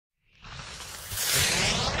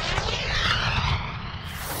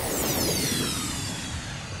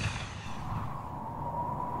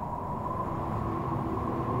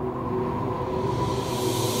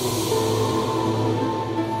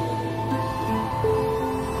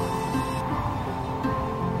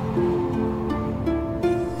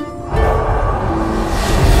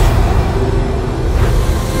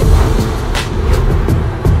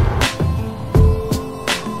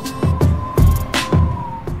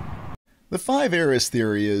The five eras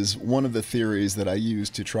theory is one of the theories that I use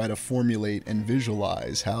to try to formulate and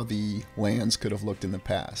visualize how the lands could have looked in the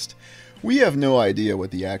past. We have no idea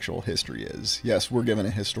what the actual history is. Yes, we're given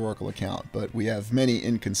a historical account, but we have many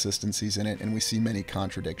inconsistencies in it and we see many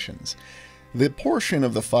contradictions. The portion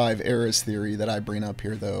of the five eras theory that I bring up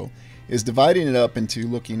here, though, is dividing it up into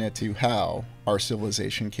looking into how our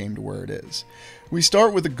civilization came to where it is. We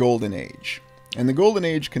start with the Golden Age. And the Golden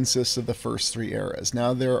Age consists of the first three eras.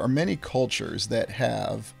 Now, there are many cultures that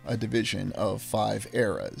have a division of five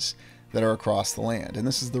eras that are across the land, and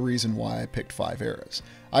this is the reason why I picked five eras.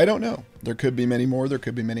 I don't know. There could be many more, there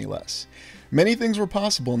could be many less. Many things were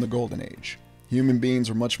possible in the Golden Age. Human beings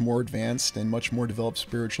were much more advanced and much more developed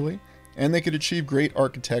spiritually, and they could achieve great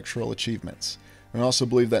architectural achievements. I also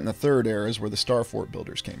believe that in the third era is where the Star Fort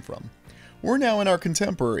builders came from. We're now in our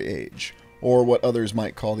contemporary age, or what others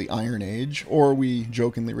might call the Iron Age, or we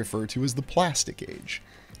jokingly refer to as the Plastic Age.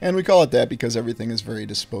 And we call it that because everything is very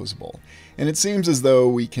disposable. And it seems as though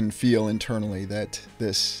we can feel internally that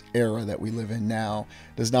this era that we live in now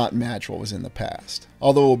does not match what was in the past.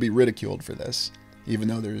 Although we'll be ridiculed for this, even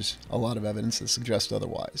though there's a lot of evidence that suggests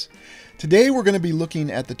otherwise. Today we're going to be looking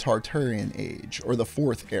at the Tartarian Age, or the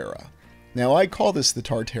fourth era. Now, I call this the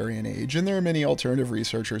Tartarian Age, and there are many alternative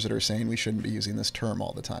researchers that are saying we shouldn't be using this term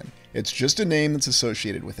all the time. It's just a name that's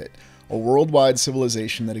associated with it, a worldwide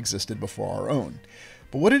civilization that existed before our own.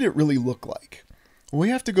 But what did it really look like? Well, we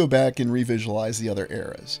have to go back and revisualize the other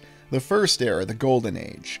eras. The first era, the Golden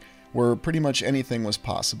Age, where pretty much anything was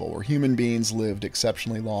possible, where human beings lived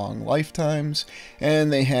exceptionally long lifetimes,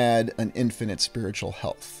 and they had an infinite spiritual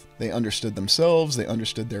health. They understood themselves, they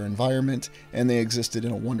understood their environment, and they existed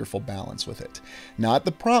in a wonderful balance with it. Not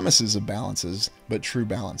the promises of balances, but true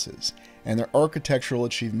balances. And their architectural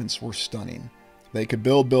achievements were stunning. They could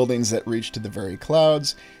build buildings that reached to the very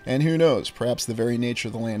clouds, and who knows, perhaps the very nature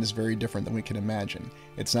of the land is very different than we can imagine.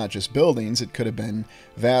 It's not just buildings, it could have been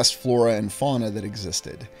vast flora and fauna that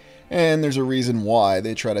existed. And there's a reason why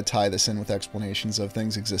they try to tie this in with explanations of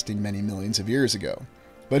things existing many millions of years ago.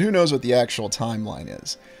 But who knows what the actual timeline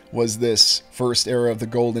is? Was this first era of the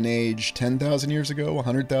Golden Age 10,000 years ago,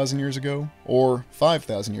 100,000 years ago, or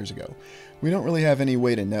 5,000 years ago? We don't really have any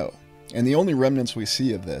way to know. And the only remnants we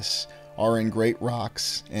see of this are in great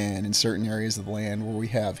rocks and in certain areas of the land where we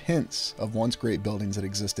have hints of once great buildings that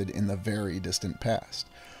existed in the very distant past.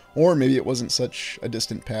 Or maybe it wasn't such a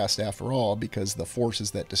distant past after all, because the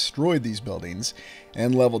forces that destroyed these buildings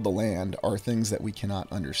and leveled the land are things that we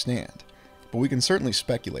cannot understand. But we can certainly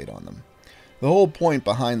speculate on them. The whole point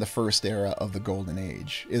behind the first era of the Golden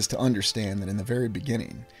Age is to understand that in the very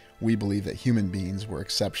beginning, we believe that human beings were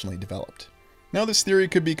exceptionally developed. Now, this theory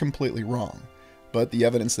could be completely wrong, but the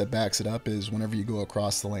evidence that backs it up is whenever you go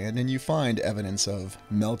across the land and you find evidence of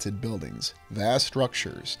melted buildings, vast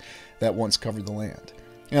structures that once covered the land.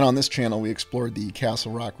 And on this channel, we explored the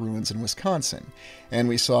Castle Rock ruins in Wisconsin, and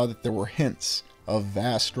we saw that there were hints of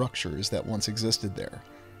vast structures that once existed there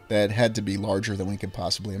that had to be larger than we could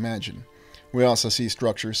possibly imagine. We also see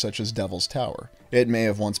structures such as Devil's Tower. It may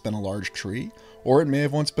have once been a large tree, or it may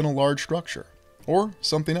have once been a large structure, or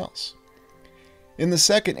something else. In the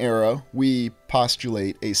second era, we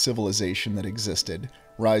postulate a civilization that existed,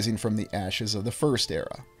 rising from the ashes of the first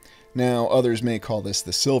era. Now, others may call this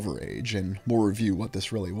the Silver Age, and we'll review what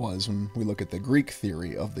this really was when we look at the Greek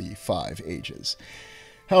theory of the five ages.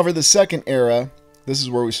 However, the second era, this is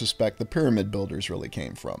where we suspect the pyramid builders really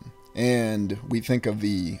came from. And we think of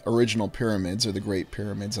the original pyramids, or the Great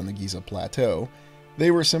Pyramids on the Giza Plateau.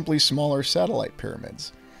 They were simply smaller satellite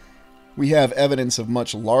pyramids. We have evidence of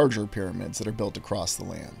much larger pyramids that are built across the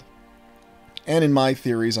land. And in my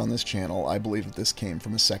theories on this channel, I believe that this came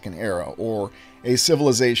from a second era, or a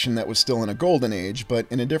civilization that was still in a golden age, but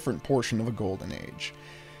in a different portion of a golden age.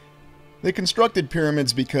 They constructed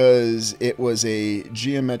pyramids because it was a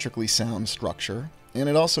geometrically sound structure, and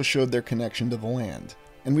it also showed their connection to the land.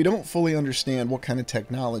 And we don't fully understand what kind of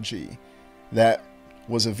technology that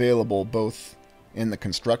was available both in the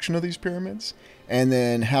construction of these pyramids, and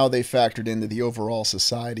then how they factored into the overall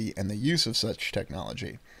society and the use of such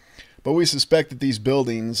technology. But we suspect that these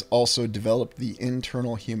buildings also developed the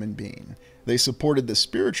internal human being. They supported the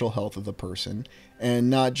spiritual health of the person, and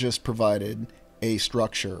not just provided a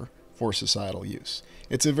structure for societal use.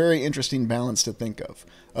 It's a very interesting balance to think of.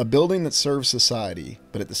 A building that serves society,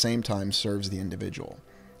 but at the same time serves the individual.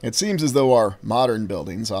 It seems as though our modern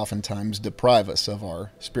buildings oftentimes deprive us of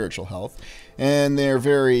our spiritual health, and they're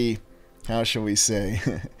very, how shall we say,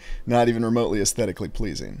 not even remotely aesthetically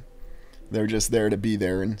pleasing. They're just there to be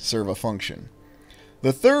there and serve a function.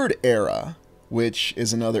 The third era, which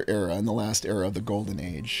is another era and the last era of the Golden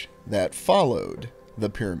Age, that followed the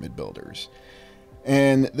pyramid builders.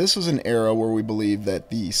 And this was an era where we believed that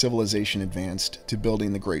the civilization advanced to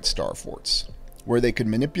building the great star forts, where they could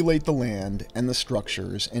manipulate the land and the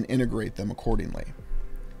structures and integrate them accordingly.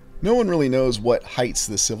 No one really knows what heights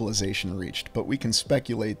this civilization reached, but we can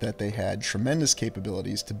speculate that they had tremendous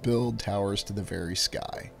capabilities to build towers to the very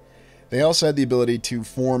sky. They also had the ability to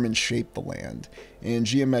form and shape the land in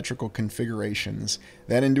geometrical configurations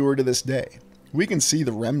that endure to this day. We can see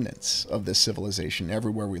the remnants of this civilization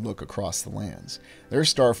everywhere we look across the lands. There are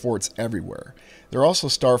star forts everywhere. There are also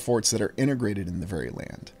star forts that are integrated in the very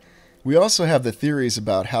land. We also have the theories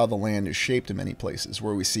about how the land is shaped in many places,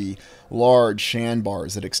 where we see large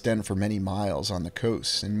sandbars that extend for many miles on the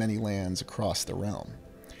coasts in many lands across the realm.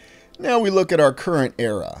 Now we look at our current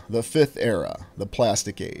era, the 5th era, the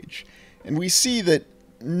Plastic Age, and we see that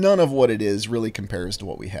none of what it is really compares to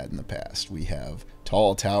what we had in the past. We have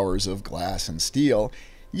tall towers of glass and steel,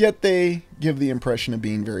 yet they give the impression of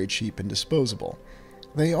being very cheap and disposable.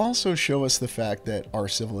 They also show us the fact that our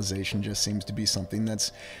civilization just seems to be something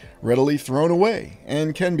that's readily thrown away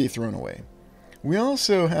and can be thrown away. We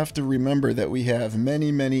also have to remember that we have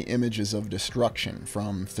many, many images of destruction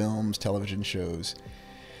from films, television shows.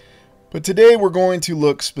 But today we're going to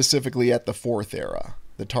look specifically at the 4th era,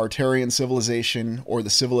 the Tartarian civilization, or the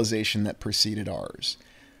civilization that preceded ours.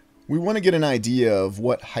 We want to get an idea of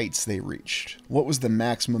what heights they reached, what was the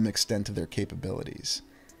maximum extent of their capabilities.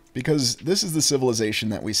 Because this is the civilization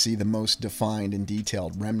that we see the most defined and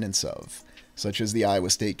detailed remnants of, such as the Iowa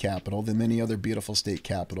State Capitol, the many other beautiful state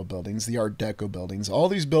capitol buildings, the Art Deco buildings, all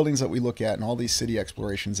these buildings that we look at and all these city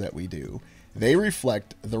explorations that we do, they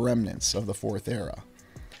reflect the remnants of the 4th era.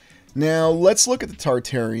 Now, let's look at the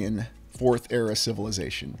Tartarian 4th era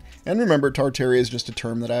civilization. And remember, Tartaria is just a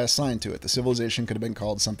term that I assigned to it. The civilization could have been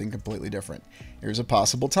called something completely different. Here's a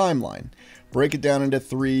possible timeline. Break it down into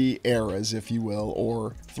 3 eras, if you will,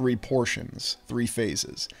 or 3 portions, 3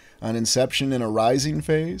 phases. An inception and a rising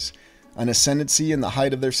phase, an ascendancy in the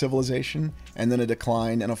height of their civilization, and then a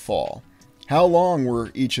decline and a fall. How long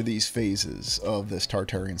were each of these phases of this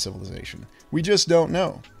Tartarian civilization? We just don't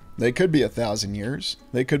know. They could be 1,000 years.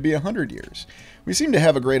 They could be 100 years. We seem to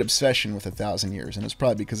have a great obsession with 1,000 years, and it's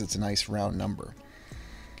probably because it's a nice round number.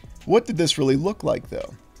 What did this really look like,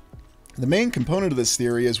 though? The main component of this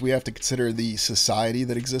theory is we have to consider the society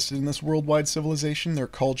that existed in this worldwide civilization, their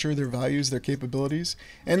culture, their values, their capabilities,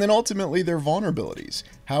 and then ultimately their vulnerabilities.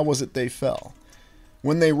 How was it they fell?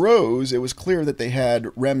 When they rose, it was clear that they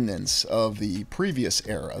had remnants of the previous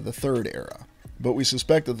era, the 3rd era. But we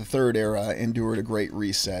suspect that the 3rd era endured a great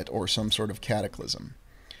reset or some sort of cataclysm.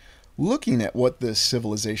 Looking at what this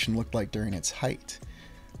civilization looked like during its height,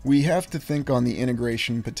 we have to think on the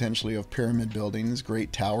integration potentially of pyramid buildings,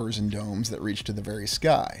 great towers and domes that reach to the very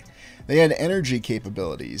sky. They had energy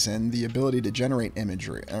capabilities and the ability to generate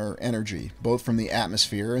energy, both from the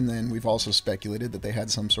atmosphere, and then we've also speculated that they had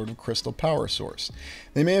some sort of crystal power source.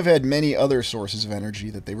 They may have had many other sources of energy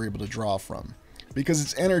that they were able to draw from, because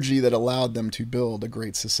it's energy that allowed them to build a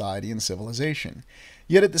great society and civilization.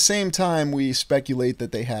 Yet at the same time, we speculate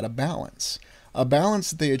that they had a balance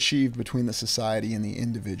that they achieved between the society and the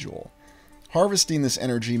individual. Harvesting this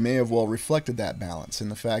energy may have well reflected that balance in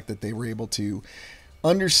the fact that they were able to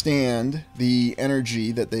understand the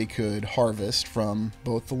energy that they could harvest from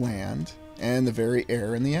both the land and the very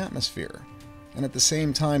air in the atmosphere, and at the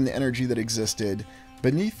same time the energy that existed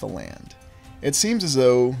beneath the land. It seems as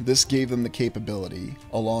though this gave them the capability,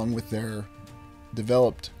 along with their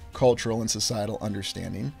developed cultural and societal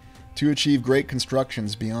understanding, to achieve great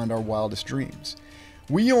constructions beyond our wildest dreams.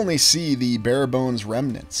 We only see the bare bones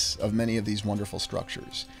remnants of many of these wonderful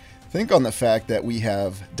structures. Think on the fact that we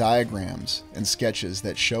have diagrams and sketches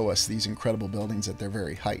that show us these incredible buildings at their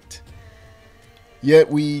very height. Yet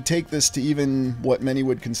we take this to even what many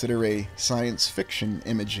would consider a science fiction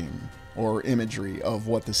imaging or imagery of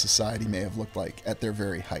what the society may have looked like at their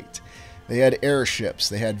very height. They had airships,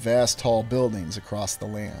 they had vast tall buildings across the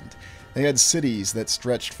land. They had cities that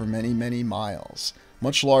stretched for many, many miles,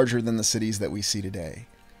 much larger than the cities that we see today.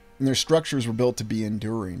 And their structures were built to be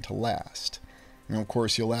enduring, to last. And of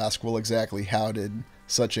course you'll ask, well, exactly how did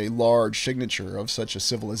such a large signature of such a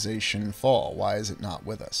civilization fall? Why is it not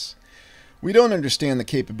with us? We don't understand the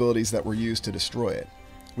capabilities that were used to destroy it.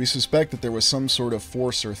 We suspect that there was some sort of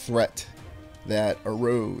force or threat that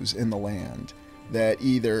arose in the land that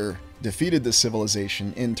either defeated the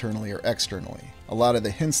civilization internally or externally. A lot of the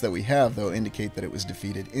hints that we have, though, indicate that it was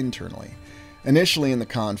defeated internally. Initially in the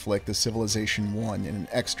conflict, the civilization won in an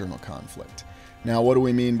external conflict. Now, what do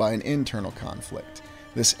we mean by an internal conflict?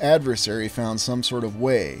 This adversary found some sort of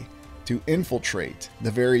way to infiltrate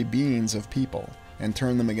the very beings of people and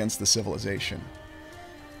turn them against the civilization.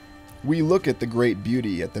 We look at the great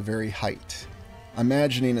beauty at the very height,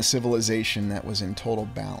 imagining a civilization that was in total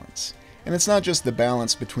balance. And it's not just the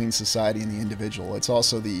balance between society and the individual, it's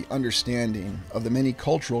also the understanding of the many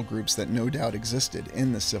cultural groups that no doubt existed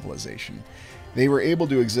in this civilization. They were able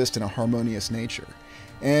to exist in a harmonious nature.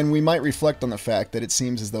 And we might reflect on the fact that it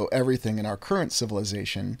seems as though everything in our current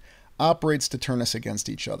civilization operates to turn us against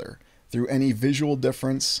each other through any visual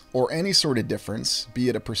difference or any sort of difference, be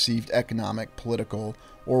it a perceived economic, political,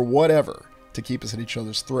 or whatever, to keep us at each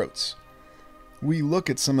other's throats. We look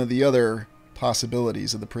at some of the other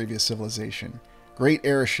possibilities of the previous civilization. Great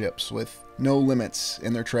airships with no limits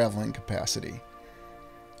in their traveling capacity.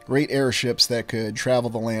 Great airships that could travel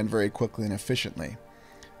the land very quickly and efficiently.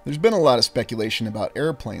 There's been a lot of speculation about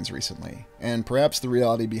airplanes recently, and perhaps the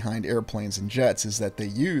reality behind airplanes and jets is that they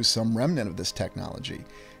use some remnant of this technology,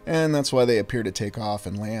 and that's why they appear to take off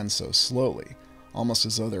and land so slowly, almost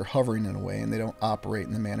as though they're hovering in a way and they don't operate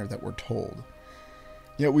in the manner that we're told.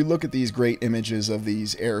 Yet we look at these great images of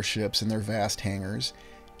these airships and their vast hangars,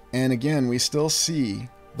 and again we still see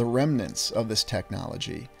the remnants of this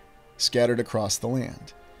technology scattered across the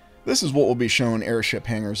land. This is what will be shown airship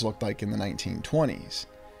hangars looked like in the 1920s.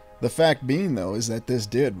 The fact being, though, is that this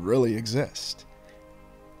did really exist.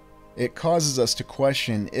 It causes us to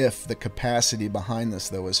question if the capacity behind this,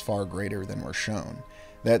 though, is far greater than we're shown.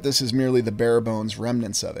 That this is merely the bare bones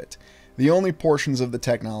remnants of it, the only portions of the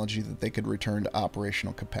technology that they could return to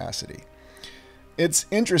operational capacity. It's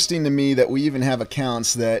interesting to me that we even have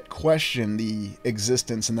accounts that question the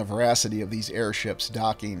existence and the veracity of these airships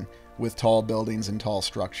docking with tall buildings and tall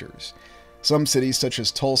structures. Some cities, such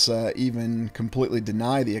as Tulsa, even completely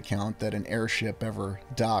deny the account that an airship ever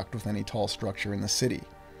docked with any tall structure in the city.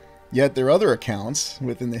 Yet there are other accounts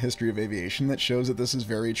within the history of aviation that shows that this is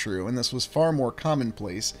very true, and this was far more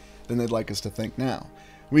commonplace than they'd like us to think now.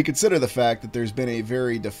 We consider the fact that there's been a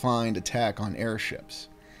very defined attack on airships.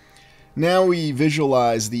 Now we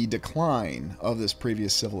visualize the decline of this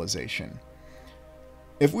previous civilization.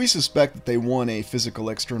 If we suspect that they won a physical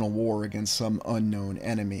external war against some unknown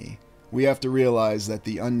enemy, we have to realize that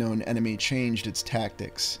the unknown enemy changed its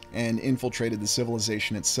tactics and infiltrated the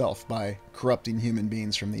civilization itself by corrupting human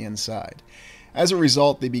beings from the inside. As a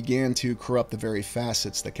result, they began to corrupt the very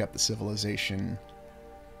facets that kept the civilization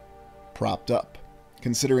propped up,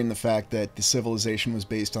 considering the fact that the civilization was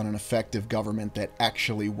based on an effective government that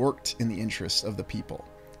actually worked in the interests of the people.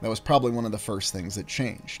 That was probably one of the first things that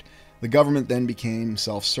changed. The government then became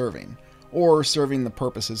self-serving, or serving the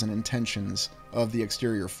purposes and intentions of the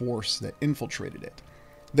exterior force that infiltrated it.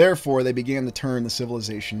 Therefore, they began to turn the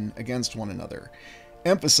civilization against one another,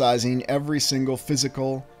 emphasizing every single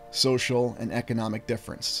physical, social, and economic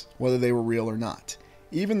difference, whether they were real or not.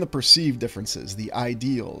 Even the perceived differences, the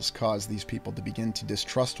ideals, caused these people to begin to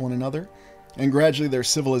distrust one another, and gradually their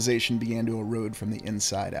civilization began to erode from the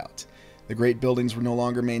inside out. The great buildings were no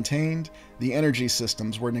longer maintained, the energy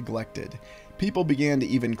systems were neglected. People began to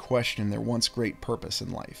even question their once great purpose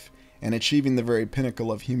in life, and achieving the very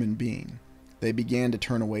pinnacle of human being. They began to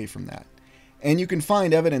turn away from that. And you can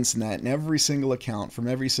find evidence in that in every single account from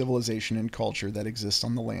every civilization and culture that exists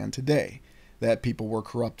on the land today, that people were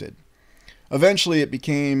corrupted. Eventually, it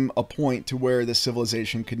became a point to where this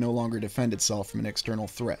civilization could no longer defend itself from an external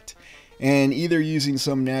threat, and either using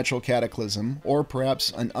some natural cataclysm, or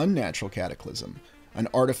perhaps an unnatural cataclysm, an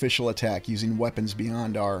artificial attack using weapons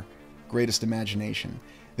beyond our greatest imagination,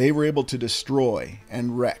 they were able to destroy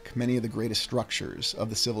and wreck many of the greatest structures of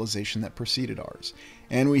the civilization that preceded ours.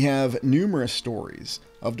 And we have numerous stories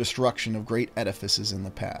of destruction of great edifices in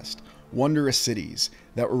the past, wondrous cities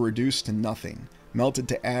that were reduced to nothing, melted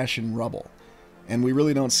to ash and rubble, and we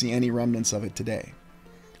really don't see any remnants of it today.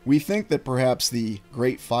 We think that perhaps the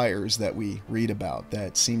great fires that we read about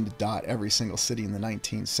that seem to dot every single city in the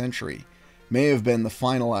 19th century may have been the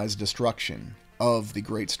finalized destruction of the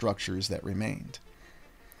great structures that remained.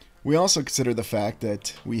 We also consider the fact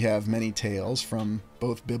that we have many tales from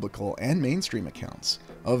both biblical and mainstream accounts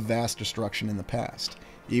of vast destruction in the past,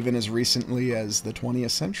 even as recently as the 20th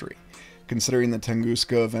century, considering the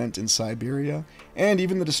Tunguska event in Siberia, and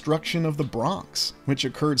even the destruction of the Bronx, which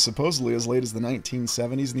occurred supposedly as late as the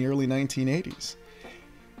 1970s and the early 1980s.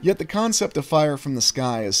 Yet the concept of fire from the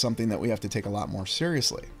sky is something that we have to take a lot more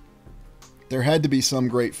seriously. There had to be some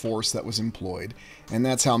great force that was employed, and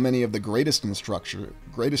that's how many of the greatest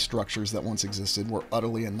structures that once existed were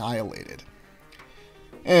utterly annihilated.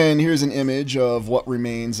 And here's an image of what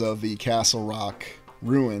remains of the Castle Rock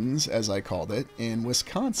ruins, as I called it, in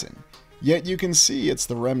Wisconsin. Yet you can see it's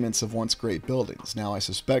the remnants of once great buildings. Now I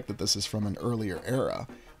suspect that this is from an earlier era,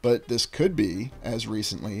 but this could be as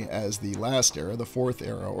recently as the last era, the Fourth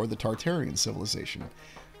Era, or the Tartarian civilization.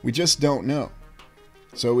 We just don't know.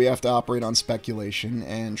 So we have to operate on speculation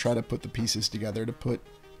and try to put the pieces together to put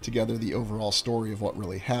together the overall story of what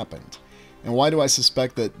really happened. And why do I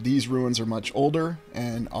suspect that these ruins are much older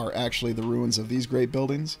and are actually the ruins of these great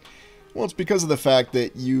buildings? Well, it's because of the fact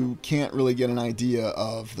that you can't really get an idea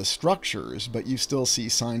of the structures, but you still see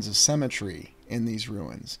signs of symmetry in these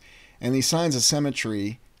ruins. And these signs of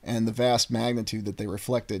symmetry and the vast magnitude that they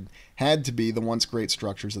reflected had to be the once great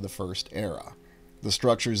structures of the First Era. The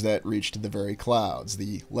structures that reached to the very clouds,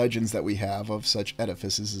 the legends that we have of such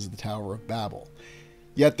edifices as the Tower of Babel.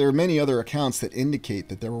 Yet there are many other accounts that indicate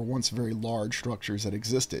that there were once very large structures that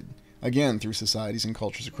existed, again through societies and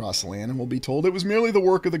cultures across the land, and we'll be told it was merely the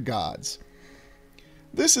work of the gods.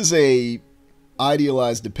 This is a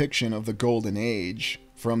idealized depiction of the Golden Age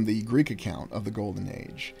from the Greek account of the Golden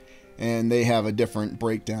Age, and they have a different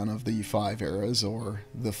breakdown of the 5 eras, or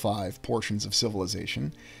the 5 portions of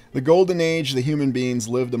civilization. The Golden Age, the human beings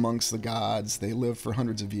lived amongst the gods, they lived for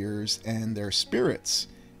hundreds of years, and their spirits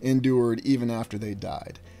endured even after they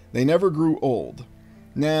died. They never grew old.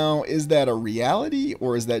 Now, is that a reality,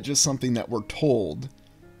 or is that just something that we're told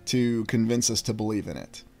to convince us to believe in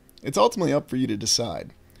it? It's ultimately up for you to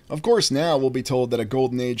decide. Of course, now we'll be told that a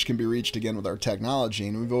golden age can be reached again with our technology,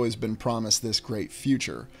 and we've always been promised this great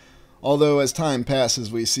future. Although as time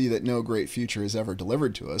passes, we see that no great future is ever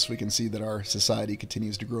delivered to us. We can see that our society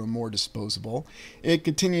continues to grow more disposable. It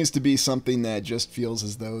continues to be something that just feels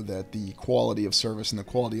as though that the quality of service and the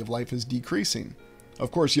quality of life is decreasing. Of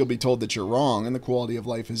course, you'll be told that you're wrong and the quality of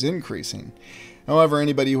life is increasing. However,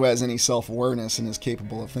 anybody who has any self-awareness and is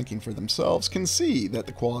capable of thinking for themselves can see that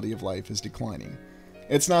the quality of life is declining.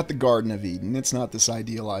 It's not the Garden of Eden. It's not this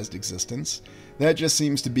idealized existence. That just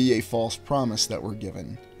seems to be a false promise that we're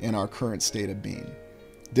given in our current state of being.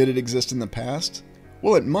 Did it exist in the past?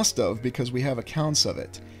 Well, it must have, because we have accounts of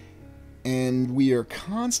it. And we are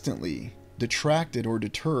constantly detracted or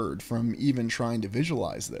deterred from even trying to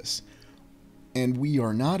visualize this. And we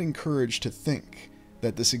are not encouraged to think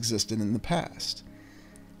that this existed in the past.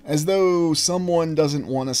 As though someone doesn't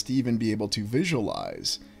want us to even be able to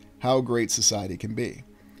visualize how great society can be.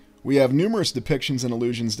 We have numerous depictions and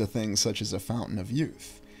allusions to things such as a fountain of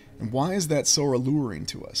youth. And why is that so alluring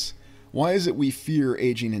to us? Why is it we fear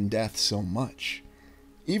aging and death so much?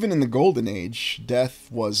 Even in the Golden Age, death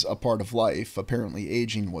was a part of life. Apparently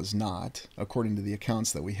aging was not, according to the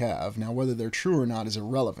accounts that we have. Now, whether they're true or not is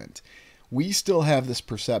irrelevant. We still have this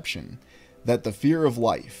perception that the fear of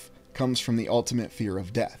life comes from the ultimate fear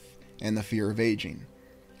of death and the fear of aging.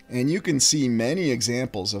 And you can see many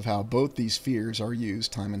examples of how both these fears are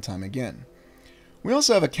used time and time again. We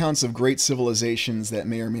also have accounts of great civilizations that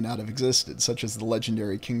may or may not have existed, such as the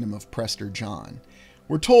legendary kingdom of Prester John.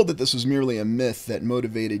 We're told that this was merely a myth that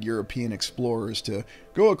motivated European explorers to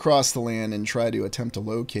go across the land and try to attempt to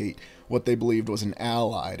locate what they believed was an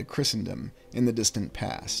ally to Christendom in the distant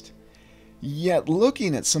past. Yet,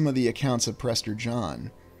 looking at some of the accounts of Prester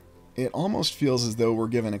John, it almost feels as though we're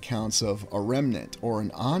given accounts of a remnant or an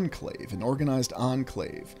enclave, an organized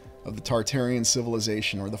enclave of the Tartarian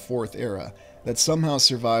civilization or the Fourth Era that somehow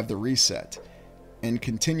survived the reset and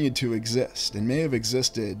continued to exist, and may have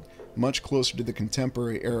existed much closer to the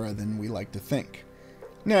contemporary era than we like to think.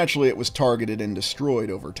 Naturally, it was targeted and destroyed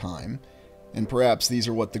over time, and perhaps these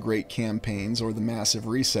are what the great campaigns or the massive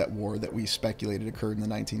reset war that we speculated occurred in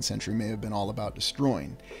the 19th century may have been all about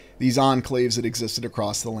destroying. These enclaves that existed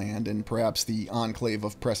across the land, and perhaps the enclave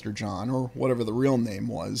of Prester John, or whatever the real name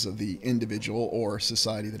was of the individual or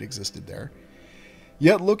society that existed there.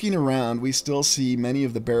 Yet looking around, we still see many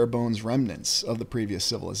of the bare bones remnants of the previous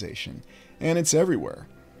civilization, and it's everywhere.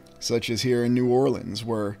 Such as here in New Orleans,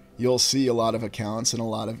 where you'll see a lot of accounts and a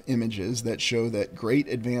lot of images that show that great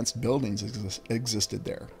advanced buildings existed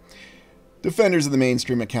there. Defenders of the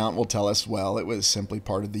mainstream account will tell us, well, it was simply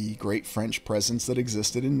part of the great French presence that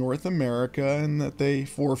existed in North America, and that they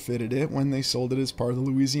forfeited it when they sold it as part of the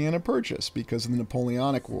Louisiana Purchase because of the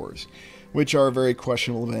Napoleonic Wars, which are a very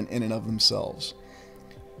questionable event in and of themselves.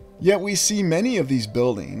 Yet we see many of these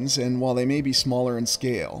buildings, and while they may be smaller in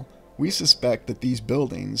scale, we suspect that these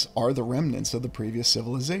buildings are the remnants of the previous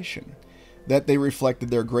civilization, that they reflected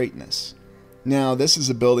their greatness. Now, this is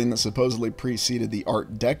a building that supposedly preceded the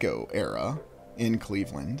Art Deco era in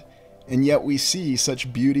Cleveland, and yet we see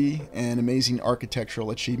such beauty and amazing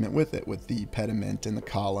architectural achievement with it, with the pediment and the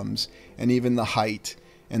columns, and even the height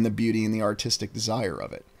and the beauty and the artistic desire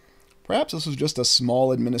of it. Perhaps this was just a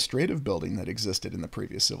small administrative building that existed in the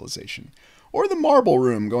previous civilization, or the Marble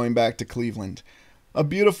Room going back to Cleveland. A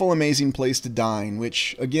beautiful, amazing place to dine,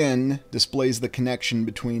 which, again, displays the connection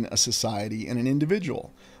between a society and an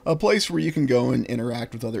individual. A place where you can go and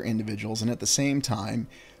interact with other individuals and at the same time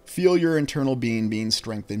feel your internal being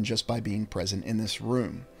strengthened just by being present in this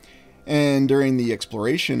room. And during the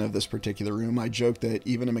exploration of this particular room, I joked that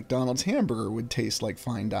even a McDonald's hamburger would taste like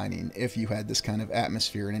fine dining if you had this kind of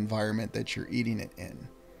atmosphere and environment that you're eating it in.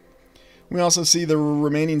 We also see the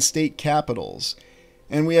remaining state capitals,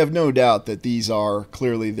 and we have no doubt that these are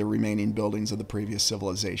clearly the remaining buildings of the previous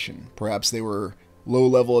civilization. Perhaps they were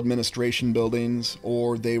low-level administration buildings,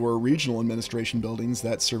 or they were regional administration buildings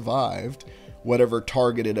that survived whatever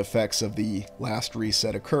targeted effects of the last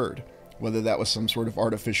reset occurred. Whether that was some sort of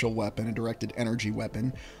artificial weapon, a directed energy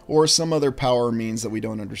weapon, or some other power means that we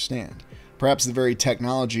don't understand. Perhaps the very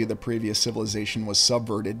technology of the previous civilization was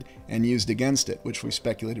subverted and used against it, which we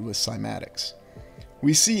speculated was cymatics.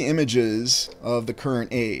 We see images of the current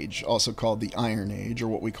age, also called the Iron Age, or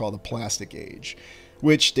what we call the Plastic Age,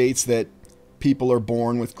 which states that people are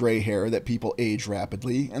born with gray hair, that people age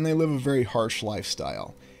rapidly, and they live a very harsh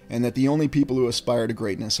lifestyle, and that the only people who aspire to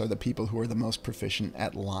greatness are the people who are the most proficient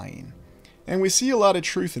at lying. And we see a lot of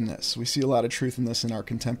truth in this. We see a lot of truth in this in our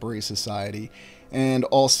contemporary society, and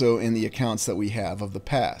also in the accounts that we have of the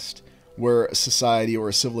past, where a society or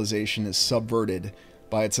a civilization is subverted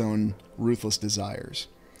by its own ruthless desires.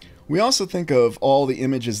 We also think of all the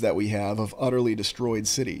images that we have of utterly destroyed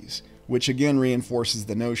cities, which again reinforces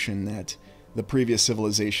the notion that the previous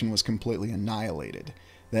civilization was completely annihilated,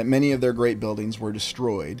 that many of their great buildings were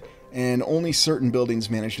destroyed, and only certain buildings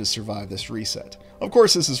managed to survive this reset. Of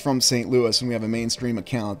course, this is from St. Louis, and we have a mainstream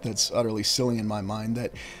account that's utterly silly in my mind,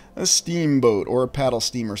 that a steamboat or a paddle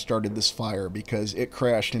steamer started this fire because it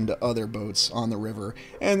crashed into other boats on the river,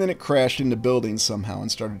 and then it crashed into buildings somehow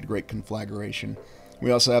and started a great conflagration.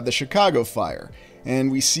 We also have the Chicago fire,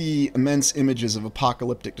 and we see immense images of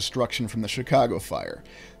apocalyptic destruction from the Chicago fire.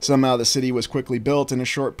 Somehow the city was quickly built in a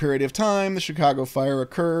short period of time. The Chicago fire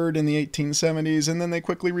occurred in the 1870s, and then they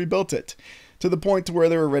quickly rebuilt it, to the point to where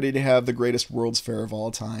they were ready to have the greatest World's Fair of all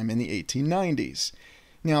time in the 1890s.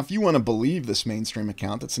 Now, if you want to believe this mainstream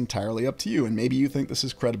account, that's entirely up to you, and maybe you think this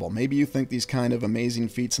is credible. Maybe you think these kind of amazing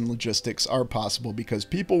feats in logistics are possible because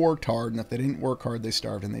people worked hard, and if they didn't work hard, they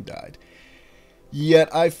starved and they died.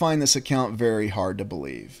 Yet, I find this account very hard to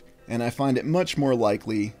believe, and I find it much more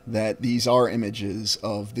likely that these are images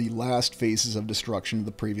of the last phases of destruction of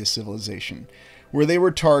the previous civilization, where they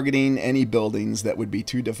were targeting any buildings that would be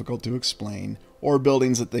too difficult to explain, or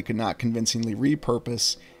buildings that they could not convincingly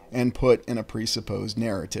repurpose and put in a presupposed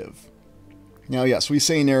narrative. Now, yes, we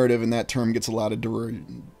say narrative, and that term gets a lot of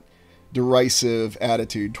derisive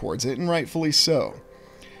attitude towards it, and rightfully so.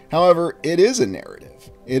 However, it is a narrative.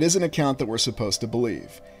 It is an account that we're supposed to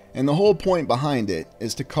believe. And the whole point behind it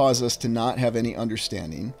is to cause us to not have any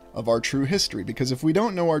understanding of our true history. Because if we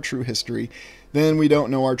don't know our true history, then we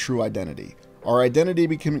don't know our true identity. Our identity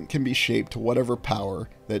can be shaped to whatever power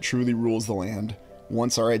that truly rules the land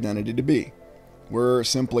wants our identity to be. We're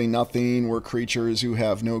simply nothing. We're creatures who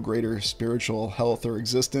have no greater spiritual health or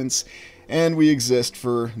existence, and we exist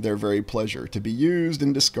for their very pleasure, to be used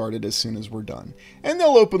and discarded as soon as we're done. And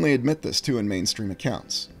they'll openly admit this too in mainstream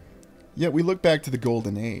accounts. Yet we look back to the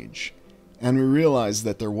Golden Age, and we realize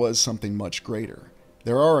that there was something much greater.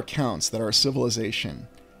 There are accounts that our civilization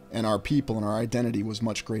and our people and our identity was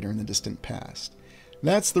much greater in the distant past.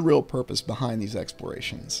 That's the real purpose behind these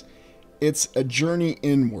explorations. It's a journey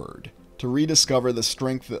inward to rediscover the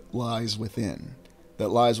strength that lies within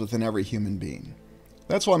every human being.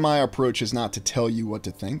 That's why my approach is not to tell you what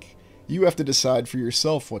to think. You have to decide for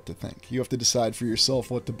yourself what to think. You have to decide for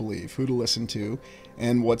yourself what to believe, who to listen to,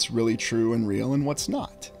 and what's really true and real and what's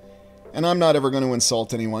not. And I'm not ever going to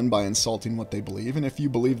insult anyone by insulting what they believe, and if you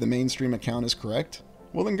believe the mainstream account is correct,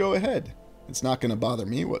 well then go ahead. It's not going to bother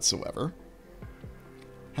me whatsoever.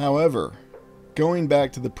 However, going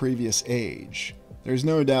back to the previous age, there's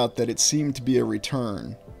no doubt that it seemed to be a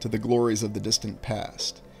return to the glories of the distant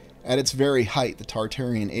past. At its very height, the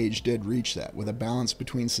Tartarian Age did reach that, with a balance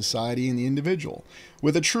between society and the individual,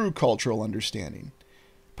 with a true cultural understanding.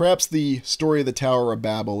 Perhaps the story of the Tower of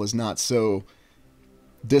Babel is not so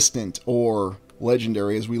distant or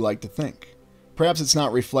legendary as we like to think. Perhaps it's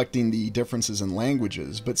not reflecting the differences in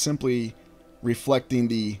languages, but simply reflecting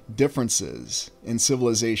the differences in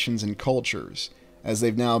civilizations and cultures, as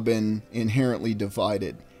they've now been inherently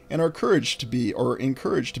divided and are encouraged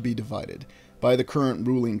to be divided by the current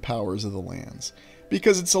ruling powers of the lands.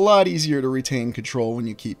 Because it's a lot easier to retain control when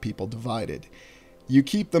you keep people divided. You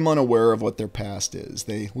keep them unaware of what their past is.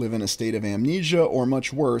 They live in a state of amnesia, or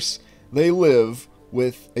much worse, they live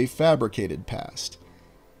with a fabricated past.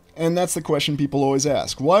 And that's the question people always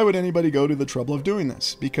ask. Why would anybody go to the trouble of doing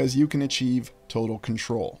this? Because you can achieve total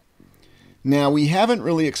control. Now, we haven't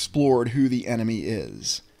really explored who the enemy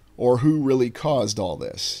is, or who really caused all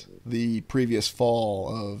this, the previous fall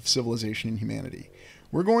of civilization and humanity.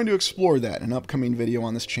 We're going to explore that in an upcoming video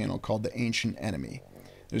on this channel called The Ancient Enemy.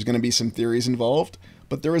 There's going to be some theories involved,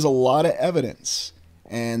 but there is a lot of evidence,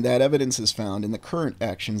 and that evidence is found in the current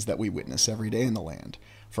actions that we witness every day in the land,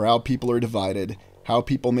 for how people are divided, how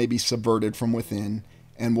people may be subverted from within,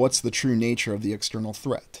 and what's the true nature of the external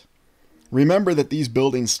threat. Remember that these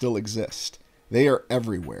buildings still exist. They are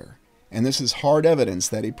everywhere. And this is hard evidence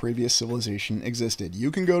that a previous civilization existed.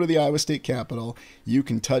 You can go to the Iowa State Capitol, you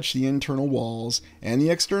can touch the internal walls and the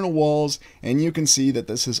external walls, and you can see that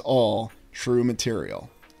this is all true material.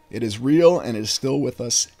 It is real and it is still with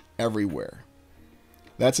us everywhere.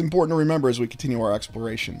 That's important to remember as we continue our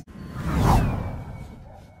exploration.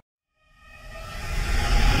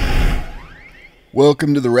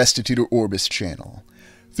 Welcome to the Restitutor Orbis channel.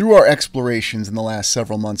 Through our explorations in the last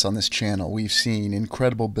several months on this channel, we've seen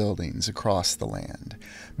incredible buildings across the land.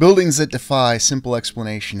 Buildings that defy simple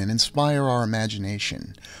explanation and inspire our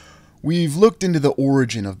imagination. We've looked into the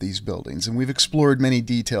origin of these buildings and we've explored many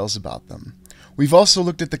details about them. We've also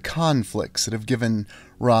looked at the conflicts that have given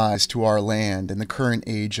rise to our land and the current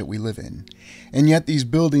age that we live in. And yet these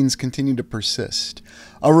buildings continue to persist,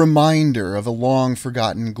 a reminder of a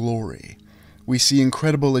long-forgotten glory. We see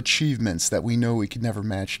incredible achievements that we know we could never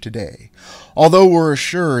match today, although we're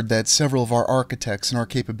assured that several of our architects and our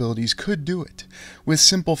capabilities could do it with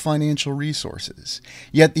simple financial resources.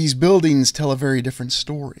 Yet these buildings tell a very different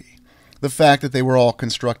story. The fact that they were all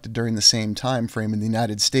constructed during the same time frame in the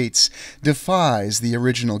United States defies the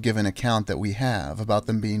original given account that we have about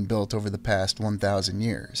them being built over the past 1,000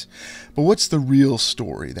 years. But what's the real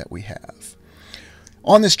story that we have?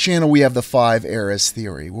 On this channel, we have the 5 eras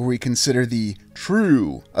theory, where we consider the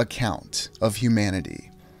true account of humanity.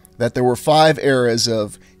 That there were 5 eras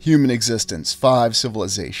of human existence, 5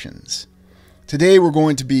 civilizations. Today, we're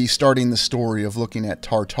going to be starting the story of looking at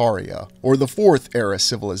Tartaria, or the 4th era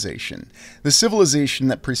civilization, the civilization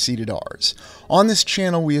that preceded ours. On this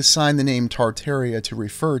channel, we assign the name Tartaria to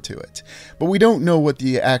refer to it, but we don't know what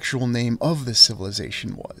the actual name of this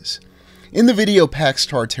civilization was. In the video Pax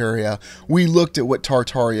Tartaria, we looked at what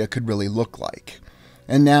Tartaria could really look like.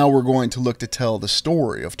 And now we're going to look to tell the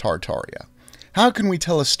story of Tartaria. How can we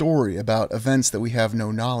tell a story about events that we have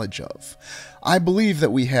no knowledge of? I believe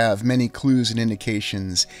that we have many clues and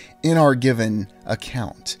indications in our given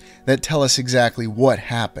account that tell us exactly what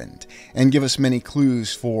happened and give us many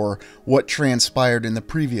clues for what transpired in the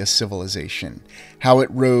previous civilization, how it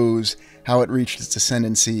rose, how it reached its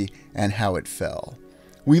ascendancy, and how it fell.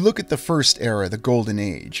 We look at the first era, the Golden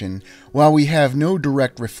Age, and while we have no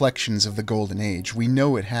direct reflections of the Golden Age, we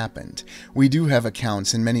know it happened. We do have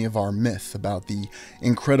accounts in many of our myth about the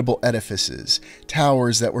incredible edifices,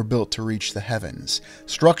 towers that were built to reach the heavens,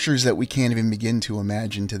 structures that we can't even begin to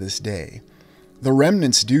imagine to this day. The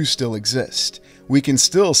remnants do still exist. We can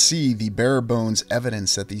still see the bare bones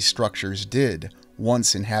evidence that these structures did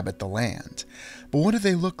once inhabit the land. But what do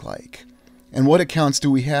they look like? And what accounts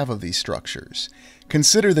do we have of these structures?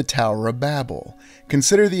 Consider the Tower of Babel.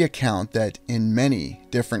 Consider the account that in many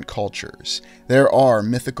different cultures, there are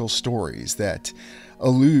mythical stories that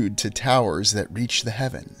allude to towers that reach the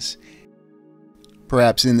heavens.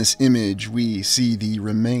 Perhaps in this image we see the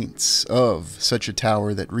remains of such a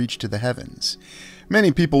tower that reached to the heavens.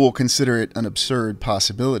 Many people will consider it an absurd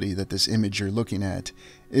possibility that this image you're looking at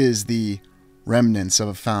is the remnants of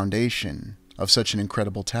a foundation of such an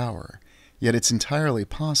incredible tower. Yet it's entirely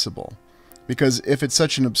possible. Because if it's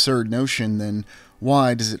such an absurd notion, then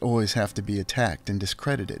why does it always have to be attacked and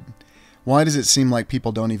discredited? Why does it seem like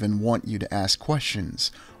people don't even want you to ask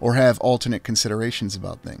questions or have alternate considerations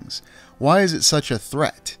about things? Why is it such a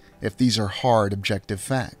threat if these are hard, objective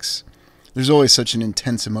facts? There's always such an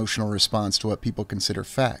intense emotional response to what people consider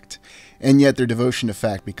fact, and yet their devotion to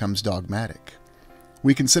fact becomes dogmatic.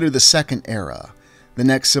 We consider the second era, the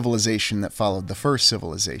next civilization that followed the first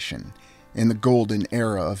civilization, in the golden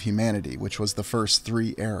era of humanity, which was the first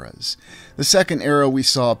 3 eras. The second era we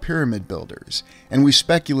saw pyramid builders, and we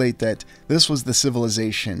speculate that this was the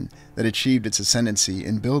civilization that achieved its ascendancy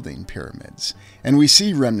in building pyramids. And we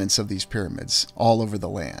see remnants of these pyramids all over the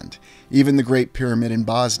land, even the Great Pyramid in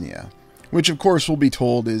Bosnia, which of course we'll be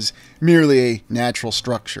told is merely a natural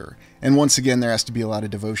structure, and once again there has to be a lot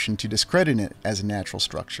of devotion to discrediting it as a natural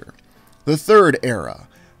structure. The third era,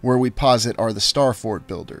 where we posit are the Star Fort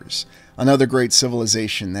builders, another great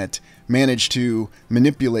civilization that managed to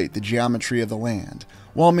manipulate the geometry of the land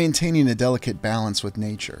while maintaining a delicate balance with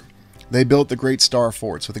nature. They built the great star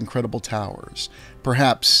forts with incredible towers.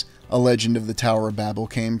 Perhaps a legend of the Tower of Babel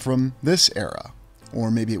came from this era.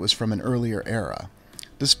 or maybe it was from an earlier era.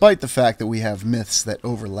 Despite the fact that we have myths that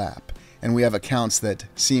overlap, and we have accounts that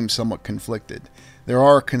seem somewhat conflicted, there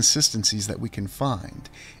are consistencies that we can find.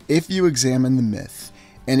 If you examine the myth,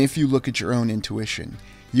 and if you look at your own intuition,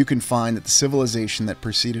 you can find that the civilization that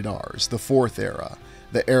preceded ours, the Fourth Era,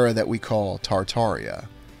 the era that we call Tartaria,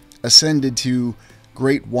 ascended to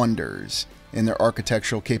great wonders in their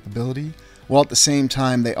architectural capability, while at the same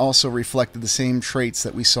time they also reflected the same traits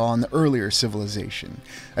that we saw in the earlier civilization,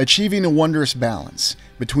 achieving a wondrous balance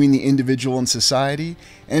between the individual and society,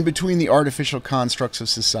 and between the artificial constructs of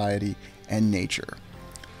society and nature.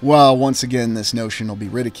 While once again this notion will be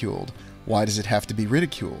ridiculed, why does it have to be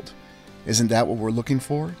ridiculed? Isn't that what we're looking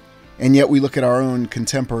for? And yet we look at our own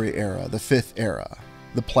contemporary era, the Fifth Era,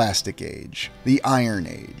 the Plastic Age, the Iron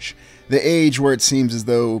Age, the age where it seems as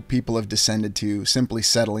though people have descended to simply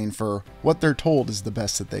settling for what they're told is the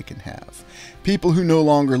best that they can have. People who no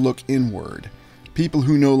longer look inward, people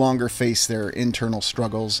who no longer face their internal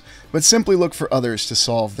struggles, but simply look for others to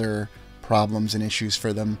solve their problems and issues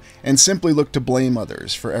for them, and simply look to blame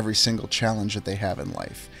others for every single challenge that they have in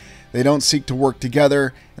life. They don't seek to work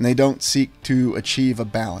together, and they don't seek to achieve a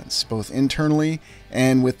balance, both internally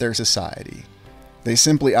and with their society. They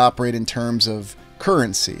simply operate in terms of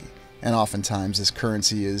currency, and oftentimes this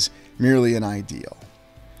currency is merely an ideal.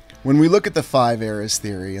 When we look at the Five Eras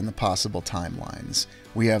theory and the possible timelines,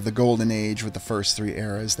 we have the Golden Age with the first three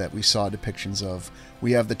eras that we saw depictions of.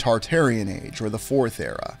 We have the Tartarian Age, or the Fourth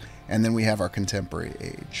Era, and then we have our contemporary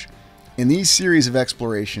age. In these series of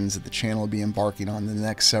explorations that the channel will be embarking on in the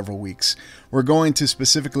next several weeks, we're going to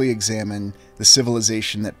specifically examine the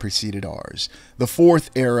civilization that preceded ours, the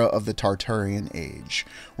Fourth Era of the Tartarian Age.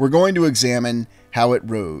 We're going to examine how it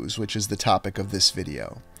rose, which is the topic of this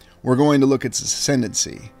video. We're going to look at its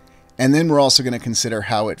ascendancy, and then we're also going to consider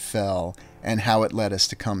how it fell and how it led us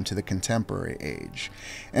to come to the contemporary age.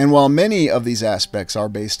 And while many of these aspects are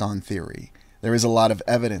based on theory, there is a lot of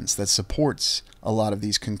evidence that supports a lot of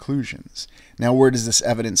these conclusions. Now, where does this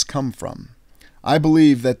evidence come from? I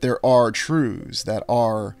believe that there are truths that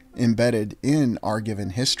are embedded in our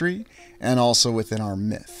given history and also within our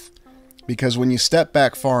myth. Because when you step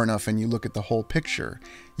back far enough and you look at the whole picture,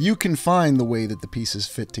 you can find the way that the pieces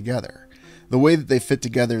fit together. The way that they fit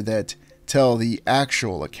together that tell the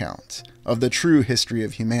actual account of the true history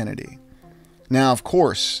of humanity. Now, of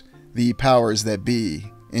course, the powers that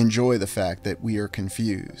be enjoy the fact that we are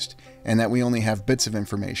confused and that we only have bits of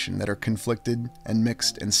information that are conflicted and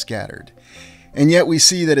mixed and scattered. And yet we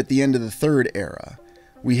see that at the end of the Third Era,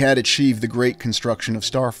 we had achieved the great construction of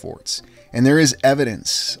star forts, and there is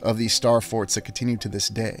evidence of these star forts that continue to this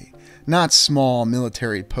day. Not small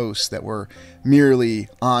military posts that were merely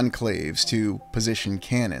enclaves to position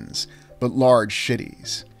cannons, but large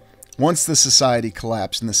cities. Once the society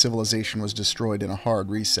collapsed and the civilization was destroyed in a hard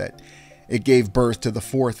reset, it gave birth to the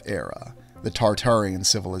Fourth Era, the Tartarian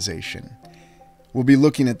civilization. We'll be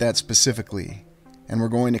looking at that specifically, and we're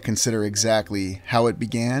going to consider exactly how it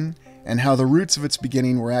began and how the roots of its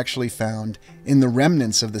beginning were actually found in the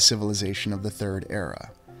remnants of the civilization of the Third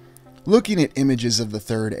Era. Looking at images of the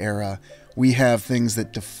Third Era, we have things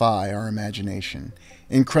that defy our imagination.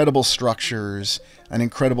 Incredible structures, an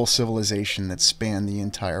incredible civilization that spanned the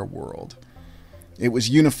entire world. It was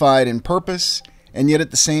unified in purpose, and yet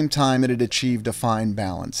at the same time it had achieved a fine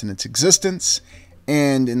balance in its existence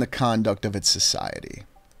and in the conduct of its society.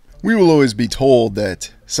 We will always be told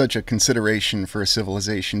that such a consideration for a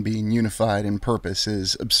civilization being unified in purpose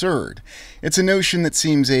is absurd. It's a notion that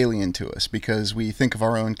seems alien to us because we think of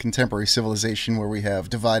our own contemporary civilization where we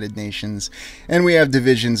have divided nations and we have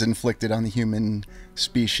divisions inflicted on the human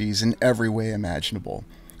species in every way imaginable.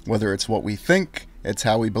 Whether it's what we think, it's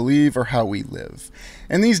how we believe, or how we live.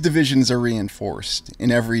 And these divisions are reinforced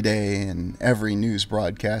in every day and every news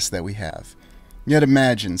broadcast that we have. Yet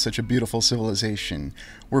imagine such a beautiful civilization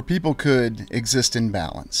where people could exist in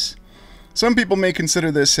balance. Some people may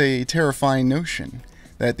consider this a terrifying notion,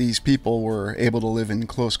 that these people were able to live in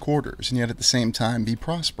close quarters and yet at the same time be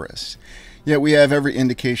prosperous. Yet we have every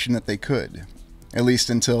indication that they could, at least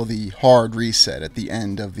until the hard reset at the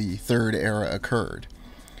end of the Third Era occurred.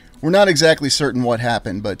 We're not exactly certain what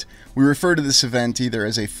happened, but we refer to this event either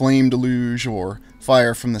as a flame deluge or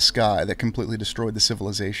fire from the sky that completely destroyed the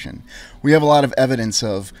civilization. We have a lot of evidence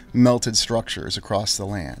of melted structures across the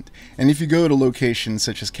land, and if you go to locations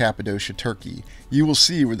such as Cappadocia, Turkey, you will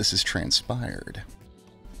see where this has transpired.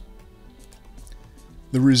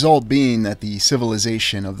 The result being that the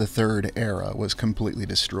civilization of the Third Era was completely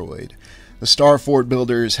destroyed. The star fort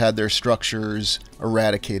builders had their structures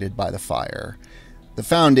eradicated by the fire. The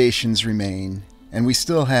foundations remain, and we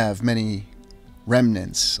still have many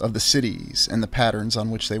remnants of the cities and the patterns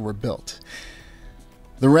on which they were built,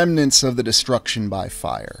 the remnants of the destruction by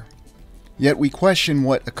fire. Yet we question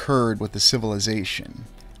what occurred with the civilization.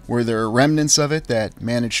 Were there remnants of it that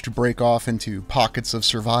managed to break off into pockets of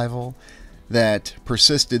survival that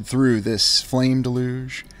persisted through this flame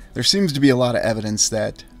deluge? There seems to be a lot of evidence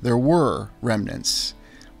that there were remnants.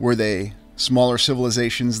 Were they smaller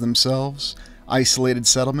civilizations themselves, isolated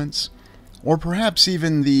settlements, or perhaps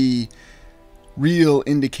even the real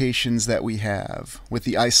indications that we have with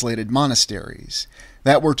the isolated monasteries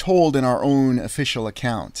that were told in our own official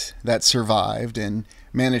account that survived and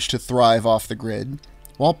managed to thrive off the grid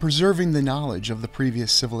while preserving the knowledge of the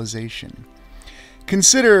previous civilization.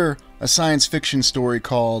 Consider a science fiction story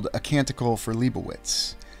called A Canticle for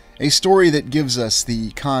Leibowitz, a story that gives us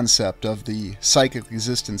the concept of the psychic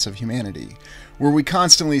existence of humanity, where we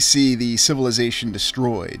constantly see the civilization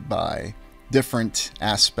destroyed by different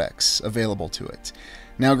aspects available to it.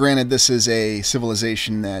 Now, granted, this is a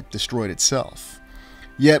civilization that destroyed itself.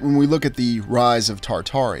 Yet, when we look at the rise of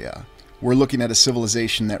Tartaria, we're looking at a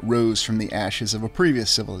civilization that rose from the ashes of a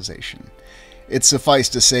previous civilization. It's suffice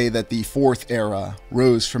to say that the fourth era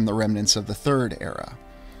rose from the remnants of the third era.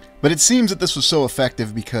 But it seems that this was so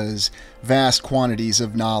effective because vast quantities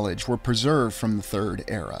of knowledge were preserved from the third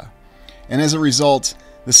era. And as a result,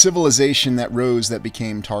 the civilization that rose that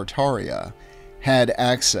became Tartaria had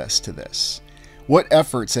access to this. What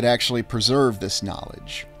efforts had actually preserved this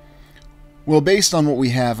knowledge? Well, based on what we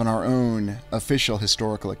have in our own official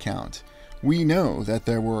historical account, we know that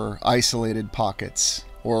there were isolated pockets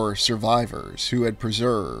or survivors who had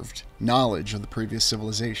preserved knowledge of the previous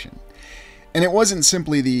civilization. And it wasn't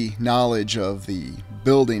simply the knowledge of the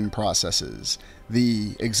building processes,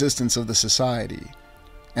 the existence of the society,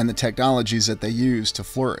 and the technologies that they used to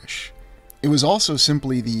flourish. It was also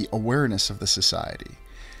simply the awareness of the society.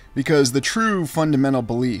 Because the true fundamental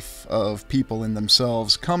belief of people in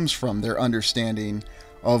themselves comes from their understanding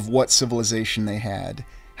of what civilization they had,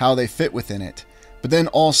 how they fit within it, but then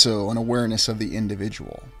also an awareness of the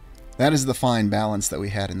individual. That is the fine balance that we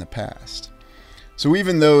had in the past. So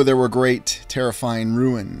even though there were great, terrifying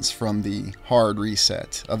ruins from the hard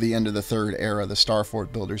reset of the end of the third era, the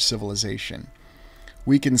Starfort Builders civilization,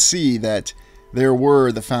 we can see that there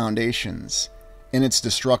were the foundations in its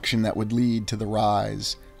destruction that would lead to the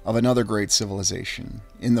rise of another great civilization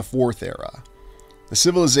in the fourth era, the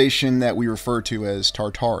civilization that we refer to as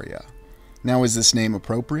Tartaria. Now, is this name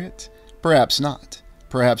appropriate? Perhaps not.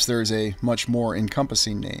 Perhaps there is a much more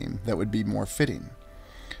encompassing name that would be more fitting.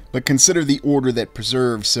 But consider the order that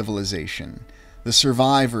preserved civilization, the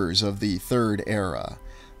survivors of the third era,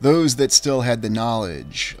 those that still had the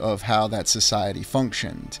knowledge of how that society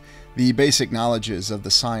functioned, the basic knowledges of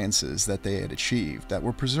the sciences that they had achieved that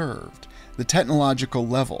were preserved, the technological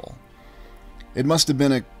level. It must have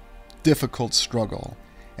been a difficult struggle,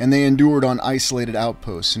 and they endured on isolated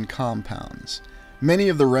outposts and compounds, many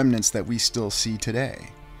of the remnants that we still see today.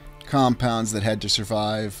 Compounds that had to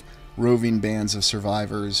survive roving bands of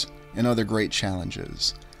survivors and other great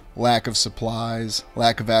challenges. Lack of supplies,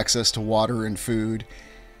 lack of access to water and food.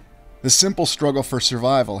 The simple struggle for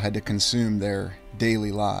survival had to consume their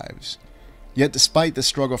daily lives. Yet despite the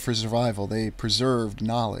struggle for survival, they preserved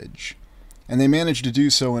knowledge. And they managed to do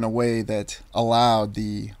so in a way that allowed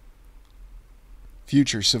the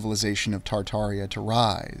future civilization of Tartaria to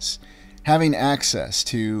rise, having access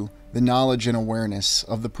to the knowledge and awareness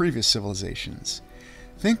of the previous civilizations.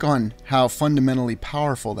 Think on how fundamentally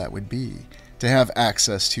powerful that would be, to have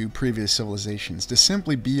access to previous civilizations, to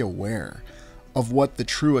simply be aware of what the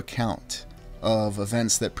true account of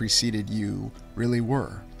events that preceded you really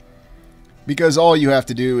were. Because all you have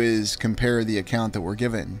to do is compare the account that we're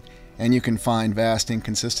given, and you can find vast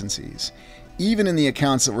inconsistencies. Even in the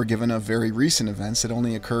accounts that were given of very recent events that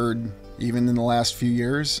only occurred even in the last few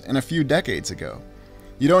years and a few decades ago.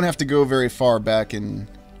 You don't have to go very far back in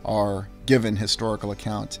our given historical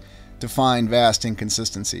account to find vast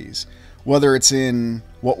inconsistencies, whether it's in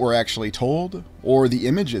what we're actually told or the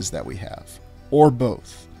images that we have, or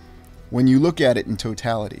both. When you look at it in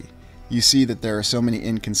totality, you see that there are so many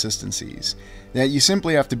inconsistencies that you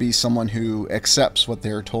simply have to be someone who accepts what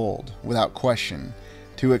they're told without question,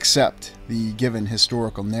 to accept the given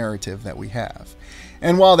historical narrative that we have.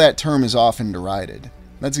 And while that term is often derided,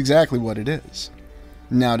 that's exactly what it is.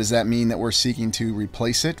 Now, does that mean that we're seeking to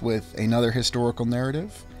replace it with another historical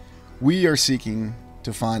narrative? We are seeking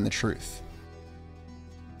to find the truth.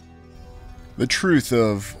 The truth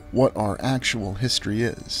of what our actual history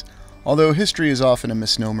is. Although history is often a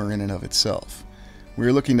misnomer in and of itself, we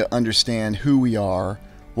are looking to understand who we are,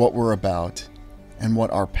 what we're about, and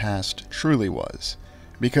what our past truly was.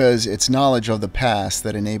 because it's knowledge of the past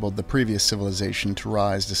that enabled the previous civilization to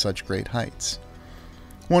rise to such great heights.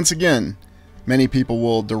 Once again, many people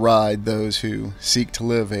will deride those who seek to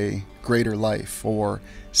live a greater life or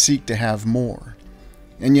seek to have more.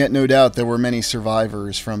 And yet, no doubt, there were many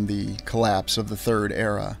survivors from the collapse of the Third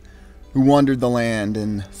Era who wandered the land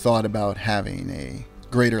and thought about having a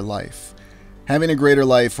greater life. Having a greater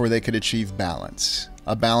life where they could achieve balance.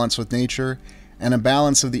 A balance with nature and a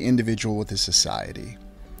balance of the individual with his society.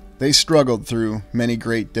 They struggled through many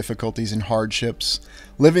great difficulties and hardships,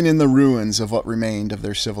 living in the ruins of what remained of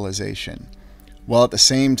their civilization, while at the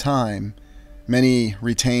same time, many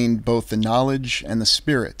retained both the knowledge and the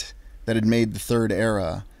spirit that had made the Third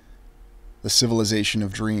Era the civilization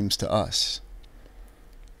of dreams to us.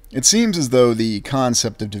 It seems as though the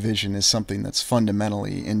concept of division is something that's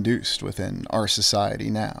fundamentally induced within our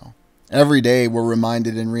society now. Every day we're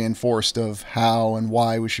reminded and reinforced of how and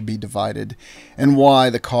why we should be divided, and why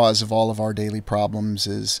the cause of all of our daily problems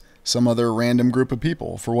is some other random group of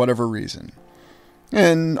people for whatever reason.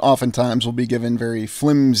 And oftentimes we'll be given very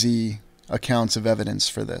flimsy accounts of evidence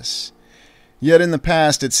for this. Yet in the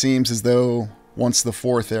past it seems as though once the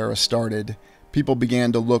Fourth Era started, people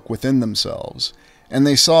began to look within themselves, and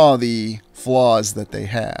they saw the flaws that they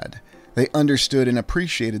had. They understood and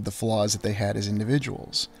appreciated the flaws that they had as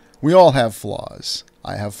individuals. We all have flaws.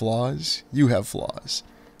 I have flaws. You have flaws.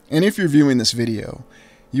 And if you're viewing this video,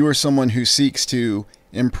 you are someone who seeks to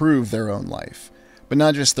improve their own life. But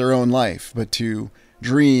not just their own life, but to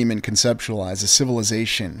dream and conceptualize a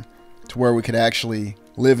civilization to where we could actually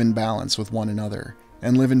live in balance with one another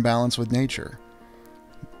and live in balance with nature.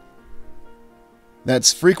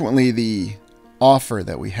 That's frequently the offer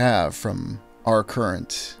that we have from our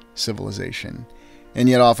current civilization. And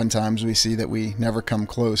yet oftentimes we see that we never come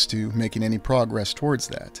close to making any progress towards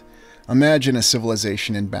that. Imagine a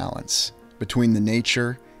civilization in balance between the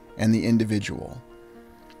nature and the individual.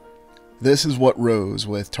 This is what rose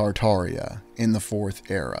with Tartaria in the Fourth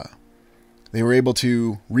Era. They were able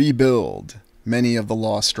to rebuild many of the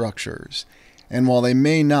lost structures, and while they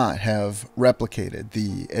may not have replicated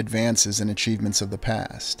the advances and achievements of the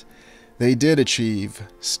past, they did achieve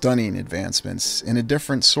stunning advancements in a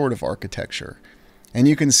different sort of architecture. And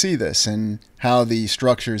you can see this in how the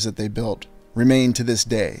structures that they built remain to this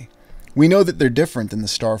day. We know that they're different than the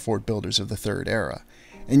star fort builders of the Third Era,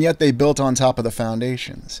 and yet they built on top of the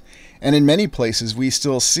foundations. And in many places we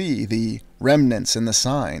still see the remnants and the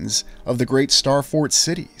signs of the great star fort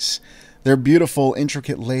cities. Their beautiful,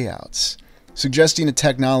 intricate layouts, suggesting a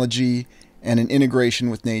technology and an integration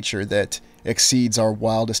with nature that exceeds our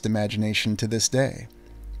wildest imagination to this day.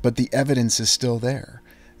 But the evidence is still there.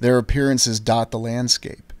 Their appearances dot the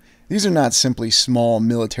landscape. These are not simply small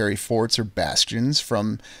military forts or bastions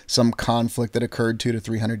from some conflict that occurred 200 to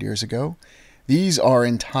 300 years ago. These are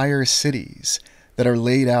entire cities that are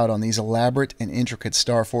laid out on these elaborate and intricate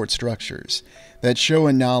star fort structures that show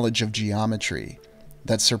a knowledge of geometry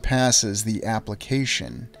that surpasses the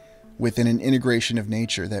application within an integration of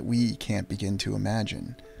nature that we can't begin to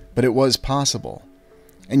imagine. But it was possible.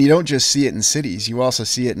 And you don't just see it in cities, you also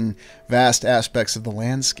see it in vast aspects of the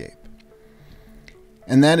landscape.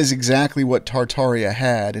 And that is exactly what Tartaria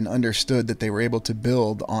had and understood that they were able to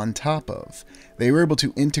build on top of. They were able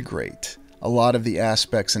to integrate a lot of the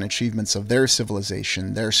aspects and achievements of their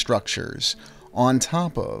civilization, their structures, on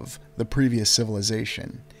top of the previous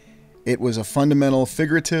civilization. It was a fundamental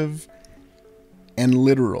figurative and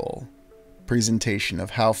literal presentation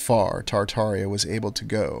of how far Tartaria was able to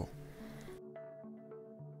go.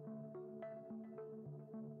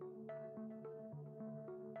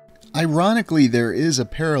 Ironically, there is a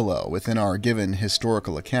parallel within our given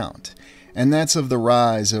historical account, and that's of the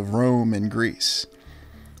rise of Rome and Greece.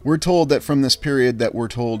 We're told that from this period that we're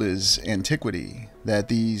told is antiquity, that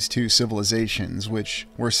these two civilizations, which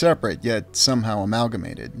were separate yet somehow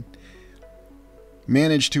amalgamated,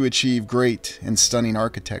 managed to achieve great and stunning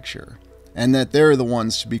architecture, and that they're the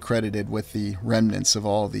ones to be credited with the remnants of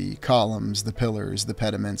all the columns, the pillars, the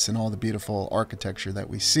pediments, and all the beautiful architecture that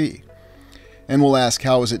we see. And we'll ask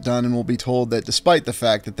how was it done, and we'll be told that despite the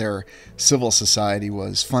fact that their civil society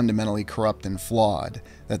was fundamentally corrupt and flawed,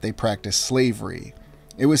 that they practiced slavery,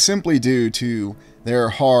 it was simply due to their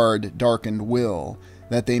hard, darkened will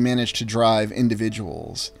that they managed to drive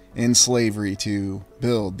individuals in slavery to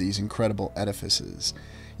build these incredible edifices.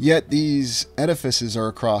 Yet these edifices are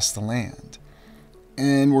across the land.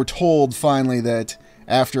 And we're told finally that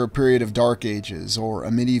after a period of dark ages or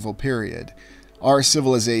a medieval period, our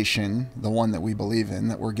civilization, the one that we believe in,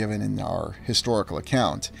 that we're given in our historical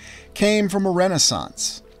account, came from a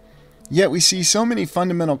renaissance. Yet we see so many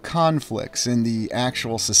fundamental conflicts in the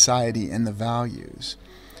actual society and the values.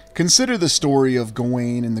 Consider the story of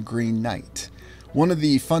Gawain and the Green Knight, one of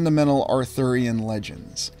the fundamental Arthurian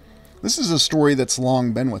legends. This is a story that's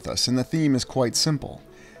long been with us, and the theme is quite simple,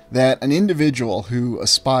 that an individual who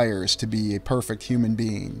aspires to be a perfect human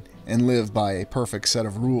being and live by a perfect set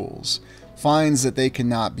of rules finds that they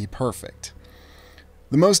cannot be perfect.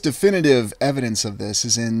 The most definitive evidence of this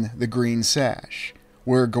is in the Green Sash,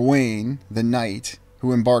 where Gawain, the knight,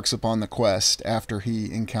 who embarks upon the quest after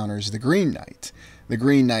he encounters the Green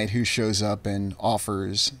Knight who shows up and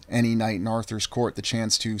offers any knight in Arthur's court the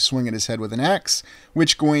chance to swing at his head with an axe,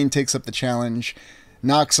 which Gawain takes up the challenge,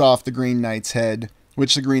 knocks off the Green Knight's head,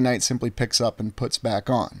 which the Green Knight simply picks up and puts back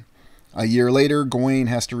on. A year later, Gawain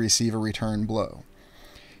has to receive a return blow.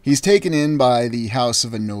 He's taken in by the house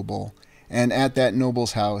of a noble, and at that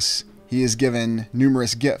noble's house, he is given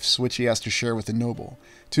numerous gifts which he has to share with the noble,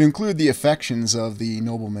 to include the affections of the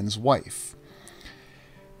nobleman's wife.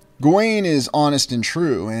 Gawain is honest and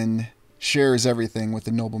true and shares everything with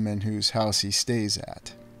the nobleman whose house he stays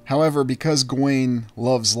at. However, because Gawain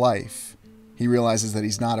loves life, he realizes that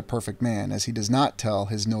he's not a perfect man, as he does not tell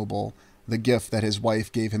his noble the gift that his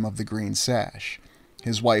wife gave him of the green sash.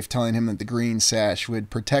 His wife telling him that the green sash would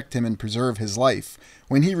protect him and preserve his life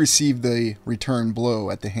when he received the return blow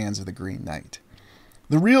at the hands of the Green Knight.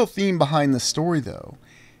 The real theme behind the story, though,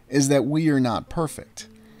 is that we are not perfect.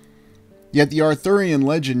 Yet the Arthurian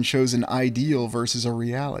legend shows an ideal versus a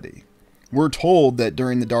reality. We're told that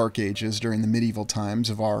during the Dark Ages, during the medieval times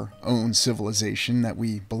of our own civilization that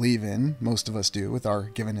we believe in, most of us do with our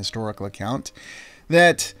given historical account,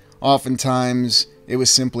 that oftentimes it was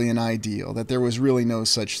simply an ideal, that there was really no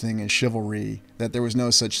such thing as chivalry, that there was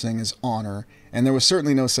no such thing as honor, and there was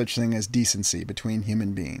certainly no such thing as decency between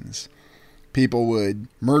human beings. People would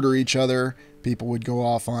murder each other, people would go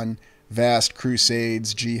off on vast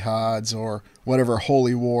crusades, jihads, or whatever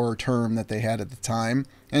holy war term that they had at the time,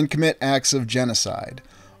 and commit acts of genocide,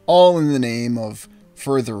 all in the name of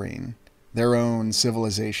furthering their own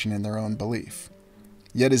civilization and their own belief.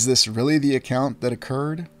 Yet is this really the account that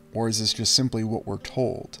occurred, or is this just simply what we're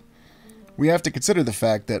told? We have to consider the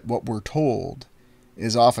fact that what we're told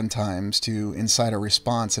is oftentimes to incite a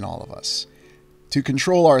response in all of us, to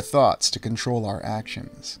control our thoughts, to control our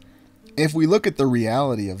actions. If we look at the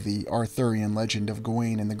reality of the Arthurian legend of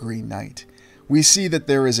Gawain and the Green Knight, we see that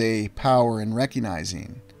there is a power in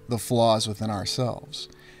recognizing the flaws within ourselves.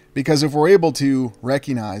 Because if we're able to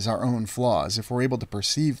recognize our own flaws, if we're able to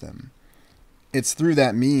perceive them, it's through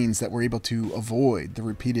that means that we're able to avoid the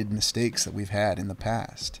repeated mistakes that we've had in the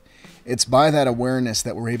past. It's by that awareness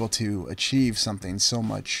that we're able to achieve something so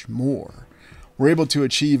much more. We're able to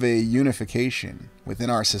achieve a unification within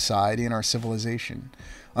our society and our civilization,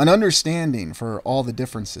 an understanding for all the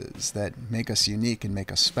differences that make us unique and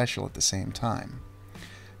make us special at the same time.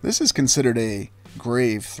 This is considered a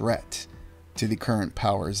grave threat to the current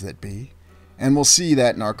powers that be, and we'll see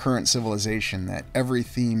that in our current civilization that every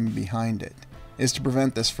theme behind it is to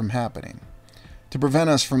prevent this from happening, to prevent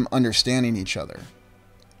us from understanding each other.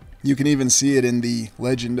 You can even see it in the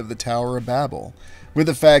legend of the Tower of Babel, with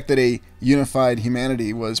the fact that a unified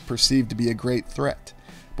humanity was perceived to be a great threat.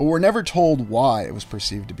 But we're never told why it was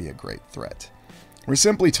perceived to be a great threat. We're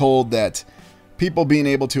simply told that people being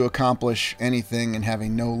able to accomplish anything and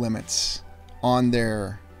having no limits on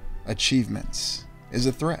their achievements is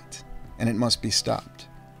a threat, and it must be stopped.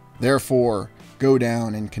 Therefore, go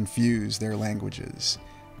down and confuse their languages.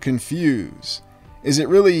 Confuse. Is it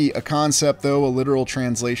really a concept, though, a literal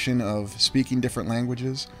translation of speaking different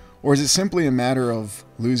languages? Or is it simply a matter of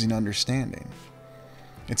losing understanding?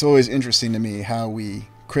 It's always interesting to me how we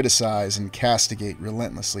criticize and castigate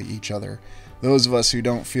relentlessly each other, those of us who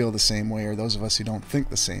don't feel the same way or those of us who don't think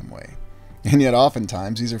the same way. And yet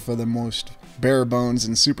oftentimes these are for the most bare bones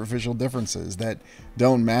and superficial differences that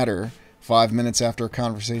don't matter 5 minutes after a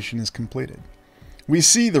conversation is completed. We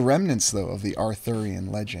see the remnants, though, of the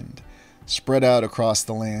Arthurian legend spread out across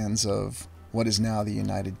the lands of what is now the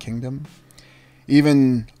United Kingdom.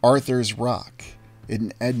 Even Arthur's Rock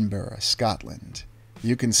in Edinburgh, Scotland,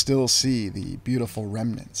 you can still see the beautiful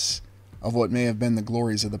remnants of what may have been the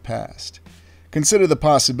glories of the past. Consider the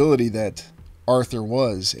possibility that Arthur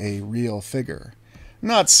was a real figure,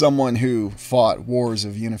 not someone who fought wars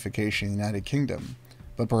of unification in the United Kingdom,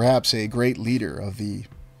 but perhaps a great leader of the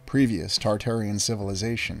previous Tartarian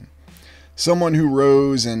civilization, someone who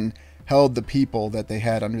rose and held the people that they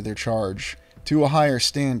had under their charge to a higher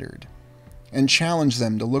standard, and challenged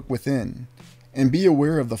them to look within and be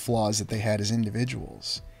aware of the flaws that they had as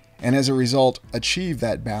individuals, and as a result achieve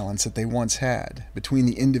that balance that they once had between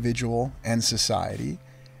the individual and society,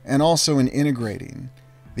 and also in integrating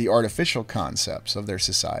the artificial concepts of their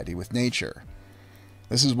society with nature.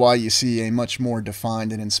 This is why you see a much more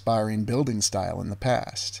defined and inspiring building style in the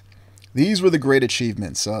past. These were the great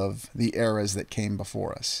achievements of the eras that came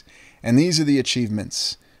before us, and these are the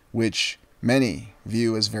achievements which many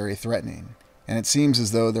view as very threatening, and it seems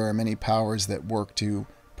as though there are many powers that work to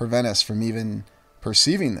prevent us from even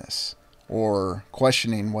perceiving this or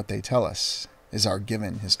questioning what they tell us is our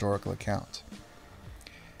given historical account.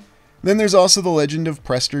 Then there's also the legend of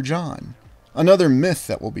Prester John, another myth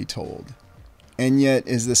that will be told. And yet,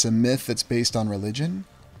 is this a myth that's based on religion?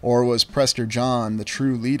 Or was Prester John the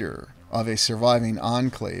true leader of a surviving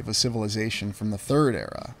enclave of civilization from the Third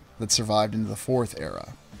Era that survived into the Fourth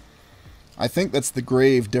Era? I think that's the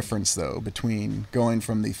grave difference, though, between going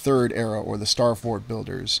from the Third Era or the Star Fort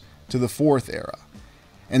builders to the Fourth Era.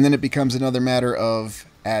 And then it becomes another matter of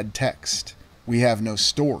add text. We have no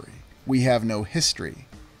story. We have no history.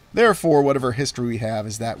 Therefore, whatever history we have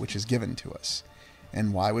is that which is given to us.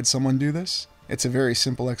 And why would someone do this? It's a very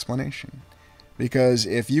simple explanation. Because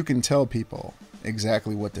if you can tell people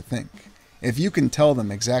exactly what to think, if you can tell them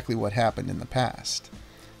exactly what happened in the past,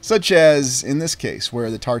 such as in this case where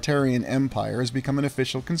the Tartarian Empire has become an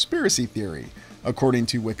official conspiracy theory, according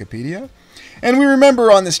to Wikipedia. And we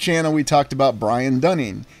remember on this channel we talked about Brian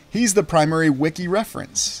Dunning. He's the primary wiki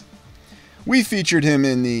reference. We featured him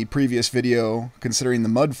in the previous video considering the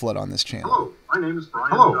mud flood on this channel. Hello, my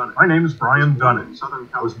name is Brian Dunning.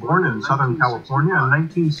 I was born in Southern California in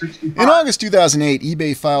 1965. In August 2008,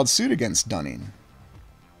 eBay filed suit against Dunning,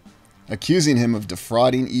 accusing him of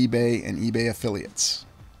defrauding eBay and eBay affiliates.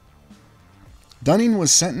 Dunning was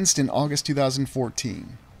sentenced in August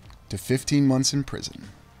 2014 to 15 months in prison,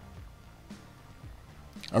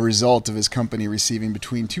 a result of his company receiving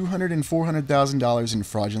between $200,000 and $400,000 in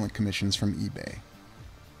fraudulent commissions from eBay.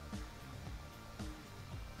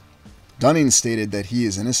 Dunning stated that he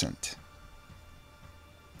is innocent.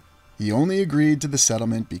 He only agreed to the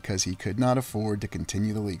settlement because he could not afford to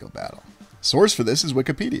continue the legal battle. Source for this is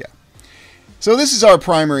Wikipedia. So this is our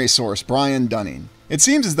primary source, Brian Dunning. It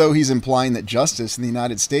seems as though he's implying that justice in the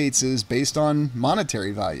United States is based on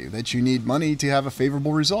monetary value, that you need money to have a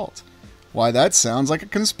favorable result. Why, that sounds like a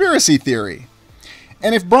conspiracy theory.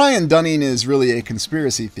 And if Brian Dunning is really a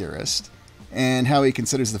conspiracy theorist, and how he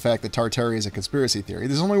considers the fact that Tartaria is a conspiracy theory,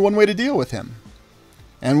 there's only one way to deal with him.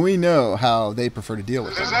 And we know how they prefer to deal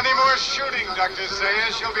with him. If there's any more shooting, Dr.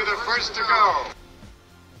 Sayers, you'll be the first to go.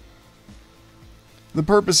 The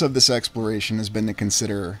purpose of this exploration has been to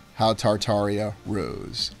consider how Tartaria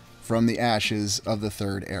rose from the ashes of the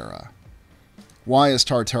Third Era. Why is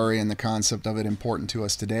Tartaria and the concept of it important to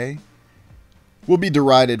us today? We'll be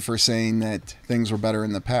derided for saying that things were better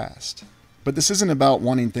in the past. But this isn't about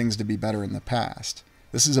wanting things to be better in the past.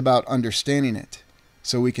 This is about understanding it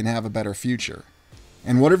so we can have a better future.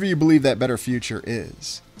 And whatever you believe that better future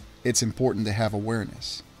is, it's important to have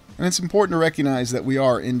awareness. And it's important to recognize that we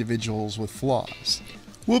are individuals with flaws.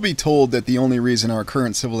 We'll be told that the only reason our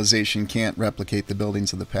current civilization can't replicate the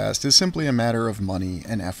buildings of the past is simply a matter of money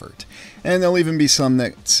and effort. And there'll even be some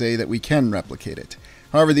that say that we can replicate it.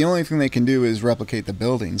 However, the only thing they can do is replicate the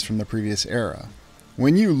buildings from the previous era.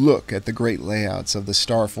 When you look at the great layouts of the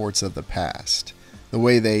star forts of the past, the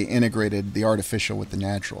way they integrated the artificial with the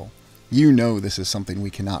natural, you know this is something we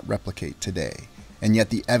cannot replicate today, and yet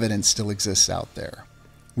the evidence still exists out there.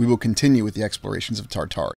 We will continue with the explorations of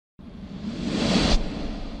Tartaria.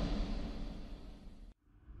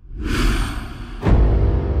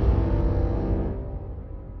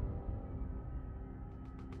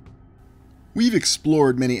 We've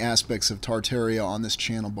explored many aspects of Tartaria on this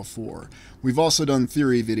channel before. We've also done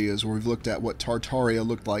theory videos where we've looked at what Tartaria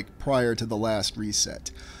looked like prior to the last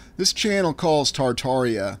reset. This channel calls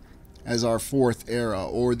Tartaria as our fourth era,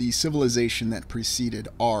 or the civilization that preceded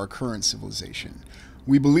our current civilization.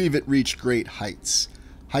 We believe it reached great heights.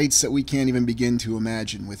 Heights that we can't even begin to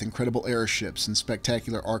imagine, with incredible airships and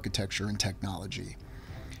spectacular architecture and technology.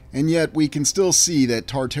 And yet we can still see that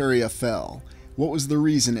Tartaria fell. What was the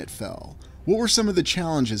reason it fell? What were some of the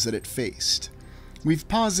challenges that it faced? We've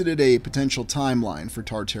posited a potential timeline for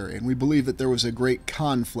Tartaria, and we believe that there was a great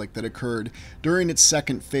conflict that occurred during its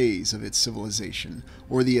second phase of its civilization,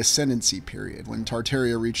 or the ascendancy period, when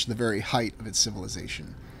Tartaria reached the very height of its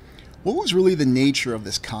civilization. What was really the nature of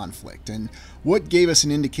this conflict, and what gave us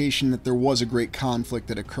an indication that there was a great conflict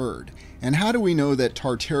that occurred? And how do we know that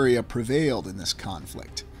Tartaria prevailed in this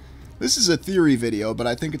conflict? This is a theory video, but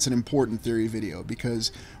I think it's an important theory video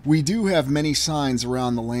because we do have many signs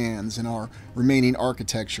around the lands and our remaining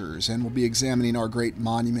architectures, and we'll be examining our great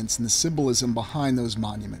monuments and the symbolism behind those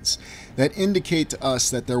monuments that indicate to us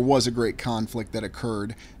that there was a great conflict that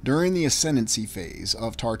occurred during the ascendancy phase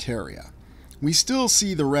of Tartaria. we still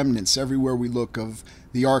see the remnants everywhere we look of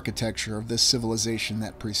the architecture of this civilization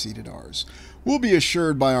that preceded ours. We'll be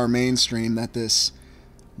assured by our mainstream that this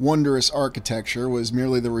wondrous architecture was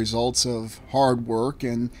merely the results of hard work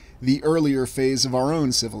and the earlier phase of our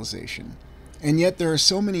own civilization. And yet there are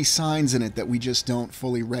so many signs in it that we just don't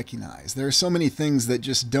fully recognize. There are so many things that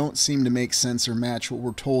just don't seem to make sense or match what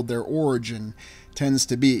we're told their origin tends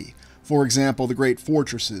to be. For example, the great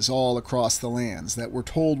fortresses all across the lands that we're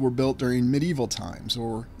told were built during medieval times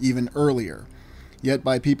or even earlier, yet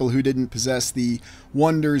by people who didn't possess the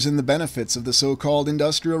wonders and the benefits of the so-called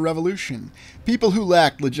Industrial Revolution, people who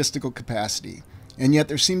lacked logistical capacity, and yet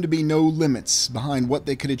there seemed to be no limits behind what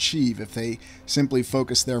they could achieve if they simply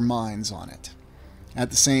focused their minds on it. At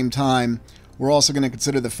the same time, we're also going to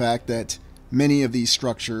consider the fact that many of these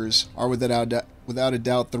structures are without a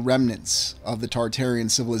doubt the remnants of the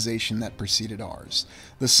Tartarian civilization that preceded ours.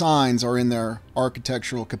 The signs are in their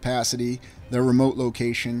architectural capacity, their remote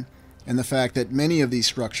location, and the fact that many of these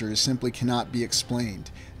structures simply cannot be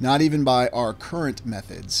explained, not even by our current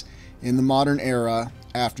methods, in the modern era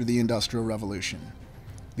after the Industrial Revolution.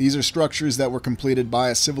 These are structures that were completed by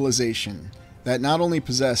a civilization that not only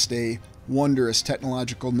possessed a wondrous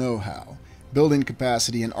technological know-how, building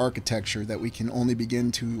capacity, and architecture that we can only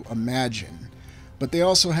begin to imagine, but they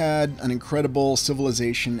also had an incredible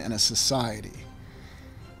civilization and a society.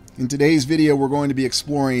 In today's video, we're going to be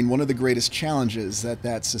exploring one of the greatest challenges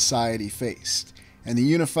that society faced, and the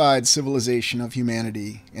unified civilization of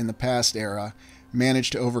humanity in the past era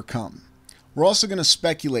managed to overcome. We're also going to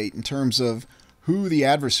speculate in terms of who the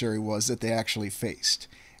adversary was that they actually faced.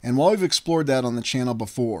 And while we've explored that on the channel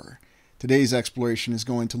before, today's exploration is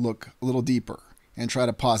going to look a little deeper and try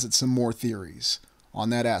to posit some more theories on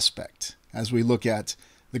that aspect as we look at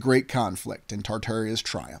the Great Conflict and Tartaria's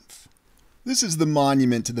triumph. This is the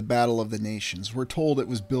monument to the Battle of the Nations. We're told it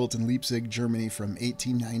was built in Leipzig, Germany from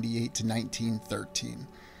 1898 to 1913.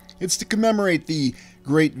 It's to commemorate the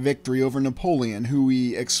great victory over Napoleon, who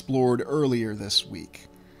we explored earlier this week.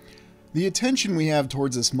 The attention we have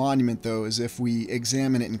towards this monument, though, is if we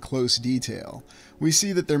examine it in close detail, we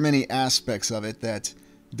see that there are many aspects of it that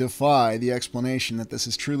defy the explanation that this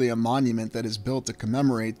is truly a monument that is built to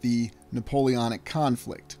commemorate the Napoleonic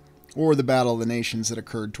conflict, or the Battle of the Nations that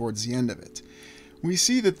occurred towards the end of it. We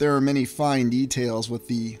see that there are many fine details with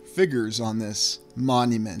the figures on this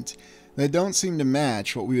monument that don't seem to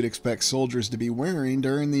match what we would expect soldiers to be wearing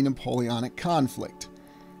during the Napoleonic conflict.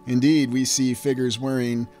 Indeed, we see figures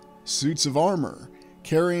wearing suits of armor,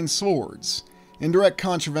 carrying swords, in direct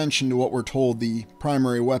contravention to what we're told the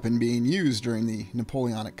primary weapon being used during the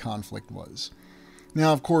Napoleonic conflict was.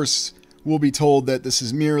 Now, of course, we'll be told that this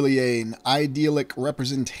is merely an idyllic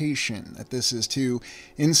representation, that this is to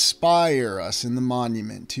inspire us in the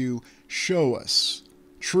monument, to show us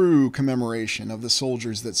true commemoration of the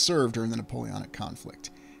soldiers that served during the Napoleonic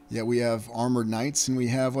conflict. Yet we have armored knights and we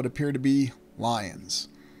have what appear to be lions.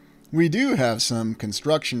 We do have some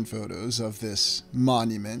construction photos of this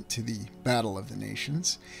monument to the Battle of the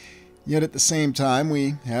Nations. Yet at the same time,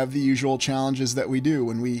 we have the usual challenges that we do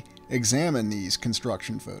when we examine these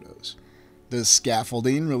construction photos. Does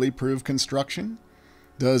scaffolding really prove construction?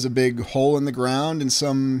 Does a big hole in the ground in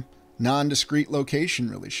some nondiscrete location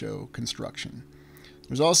really show construction?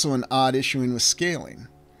 There's also an odd issuing with scaling.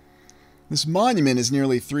 This monument is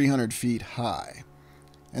nearly 300 feet high,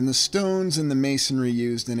 and the stones and the masonry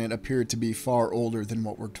used in it appear to be far older than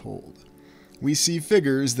what we're told. We see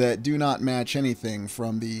figures that do not match anything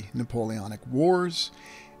from the Napoleonic Wars,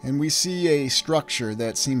 and we see a structure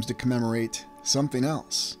that seems to commemorate something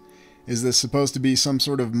else. Is this supposed to be some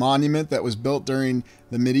sort of monument that was built during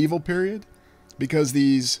the medieval period? Because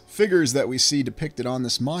these figures that we see depicted on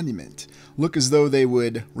this monument look as though they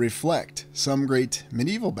would reflect some great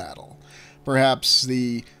medieval battle. Perhaps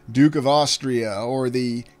the Duke of Austria or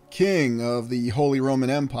the King of the Holy Roman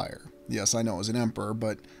Empire. Yes, I know it was an emperor,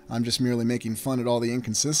 but I'm just merely making fun at all the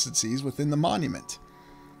inconsistencies within the monument.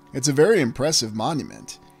 It's a very impressive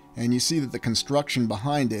monument, and you see that the construction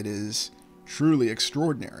behind it is truly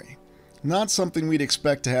extraordinary. Not something we'd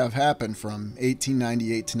expect to have happen from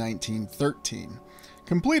 1898 to 1913,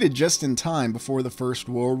 completed just in time before the First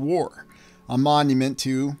World War, a monument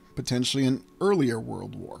to potentially an earlier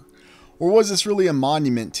world war. Or was this really a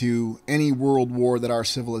monument to any world war that our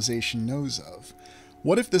civilization knows of?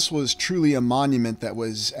 What if this was truly a monument that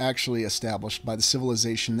was actually established by the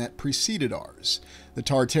civilization that preceded ours, the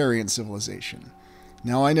Tartarian civilization?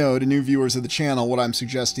 Now I know to new viewers of the channel what I'm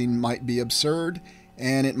suggesting might be absurd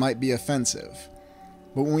and it might be offensive.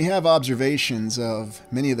 But when we have observations of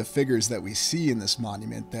many of the figures that we see in this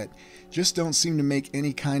monument that just don't seem to make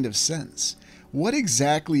any kind of sense, what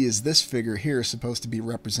exactly is this figure here supposed to be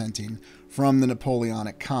representing from the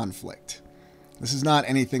Napoleonic conflict? This is not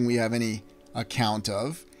anything we have any account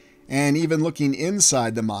of, and even looking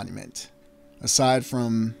inside the monument, aside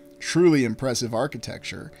from truly impressive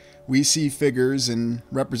architecture, we see figures and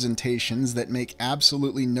representations that make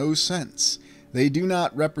absolutely no sense. They do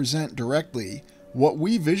not represent directly what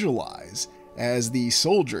we visualize as the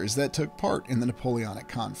soldiers that took part in the Napoleonic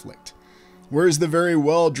conflict. Where's the very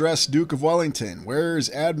well-dressed Duke of Wellington? Where's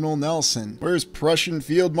Admiral Nelson? Where's Prussian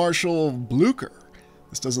Field Marshal Blücher?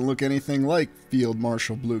 This doesn't look anything like Field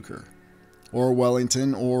Marshal Blücher, or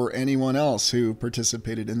Wellington, or anyone else who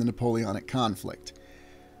participated in the Napoleonic conflict.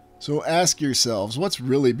 So ask yourselves, what's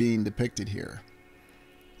really being depicted here?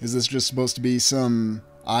 Is this just supposed to be some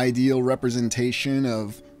ideal representation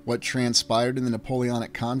of what transpired in the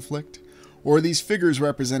Napoleonic conflict? Or are these figures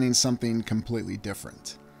representing something completely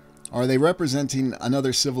different? Are they representing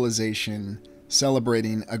another civilization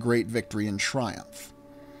celebrating a great victory and triumph?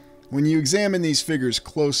 When you examine these figures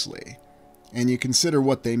closely, and you consider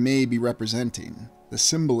what they may be representing, the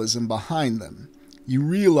symbolism behind them, you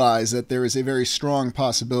realize that there is a very strong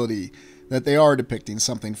possibility that they are depicting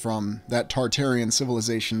something from that Tartarian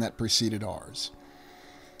civilization that preceded ours.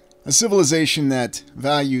 A civilization that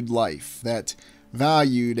valued life, that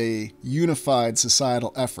valued a unified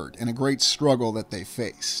societal effort and a great struggle that they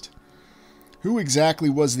faced. Who exactly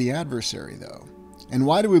was the adversary, though? And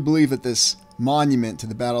why do we believe that this monument to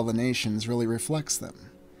the Battle of the Nations really reflects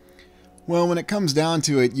them? Well, when it comes down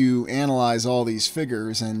to it, you analyze all these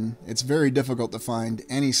figures, and it's very difficult to find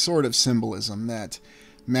any sort of symbolism that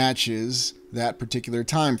matches that particular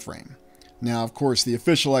time frame. Now, of course, the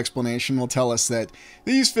official explanation will tell us that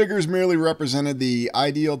these figures merely represented the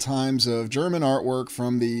ideal times of German artwork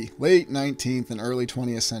from the late 19th and early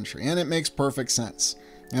 20th century, and it makes perfect sense.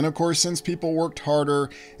 And of course, since people worked harder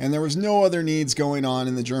and there was no other needs going on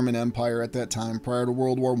in the German Empire at that time prior to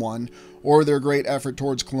World War I, or their great effort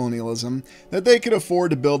towards colonialism, that they could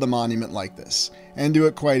afford to build a monument like this, and do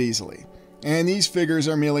it quite easily. And these figures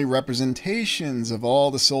are merely representations of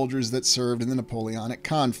all the soldiers that served in the Napoleonic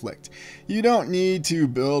conflict. You don't need to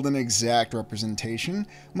build an exact representation,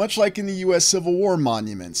 much like in the U.S. Civil War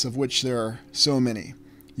monuments, of which there are so many.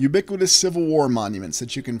 Ubiquitous Civil War monuments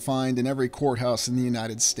that you can find in every courthouse in the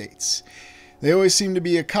United States. They always seem to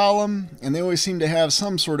be a column, and they always seem to have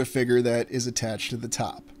some sort of figure that is attached to the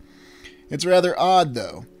top. It's rather odd,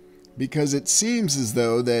 though, because it seems as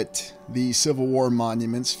though that the Civil War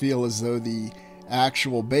monuments feel as though the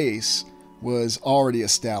actual base was already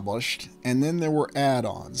established, and then there were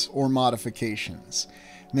add-ons or modifications.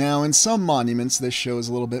 Now, in some monuments, this shows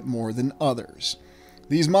a little bit more than others.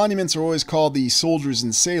 These monuments are always called the Soldiers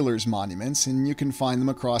and Sailors monuments, and you can find them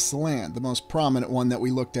across the land. The most prominent one that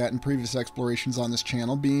we looked at in previous explorations on this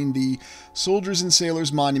channel being the Soldiers and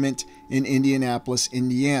Sailors monument in Indianapolis,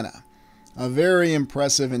 Indiana. A very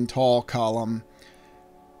impressive and tall column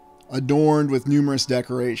adorned with numerous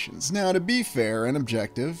decorations. Now, to be fair and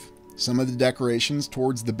objective, some of the decorations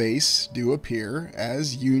towards the base do appear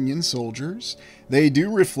as Union soldiers. They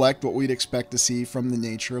do reflect what we'd expect to see from the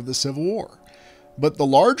nature of the Civil War. But the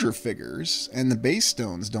larger figures and the base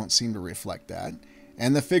stones don't seem to reflect that.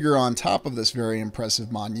 And the figure on top of this very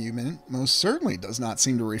impressive monument most certainly does not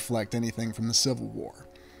seem to reflect anything from the Civil War.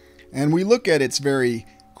 And we look at its very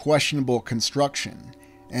questionable construction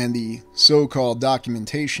and the so-called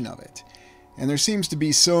documentation of it, and there seems to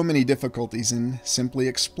be so many difficulties in simply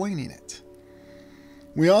explaining it.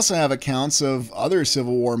 We also have accounts of other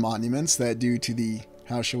Civil War monuments that, due to the,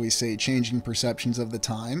 how shall we say, changing perceptions of the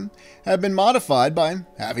time, have been modified by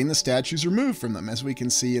having the statues removed from them, as we can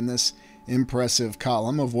see in this impressive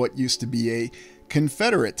column of what used to be a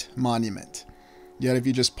Confederate monument. Yet if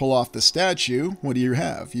you just pull off the statue, what do you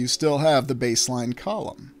have? You still have the baseline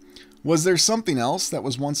column. Was there something else that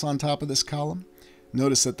was once on top of this column?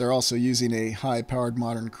 Notice that they're also using a high-powered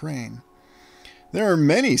modern crane. There are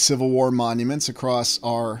many Civil War monuments across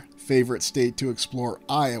our favorite state to explore,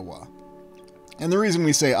 Iowa. And the reason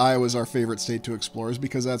we say Iowa is our favorite state to explore is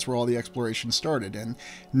because that's where all the exploration started. And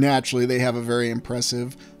naturally, they have a very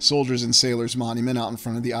impressive Soldiers and Sailors monument out in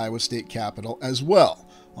front of the Iowa State Capitol as well,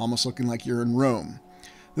 almost looking like you're in Rome.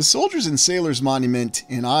 The Soldiers and Sailors monument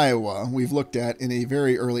in Iowa we've looked at in a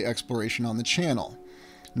very early exploration on the channel.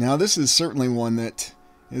 Now, this is certainly one that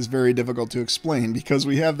is very difficult to explain because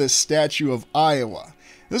we have this statue of Iowa.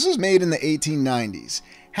 This was made in the 1890s.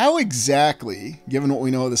 How exactly, given what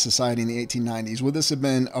we know of the society in the 1890s, would this have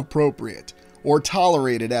been appropriate or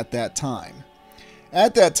tolerated at that time?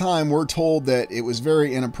 At that time, we're told that it was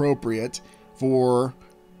very inappropriate for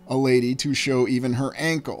a lady to show even her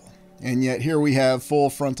ankle. and yet here we have full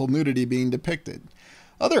frontal nudity being depicted.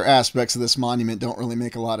 Other aspects of this monument don't really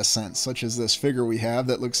make a lot of sense, such as this figure we have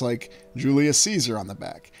that looks like Julius Caesar on the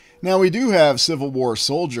back. Now, we do have Civil War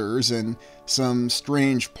soldiers and some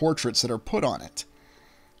strange portraits that are put on it,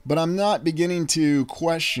 but I'm not beginning to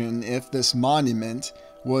question if this monument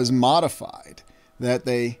was modified, that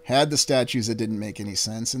they had the statues that didn't make any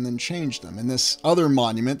sense and then changed them. And this other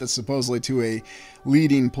monument that's supposedly to a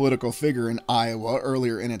leading political figure in Iowa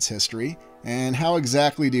earlier in its history, and how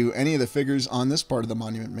exactly do any of the figures on this part of the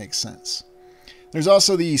monument make sense? There's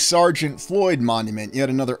also the Sergeant Floyd Monument, yet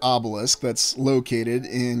another obelisk that's located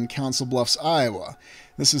in Council Bluffs, Iowa.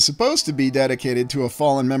 This is supposed to be dedicated to a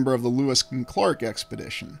fallen member of the Lewis and Clark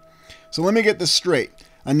expedition. So let me get this straight.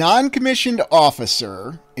 A non-commissioned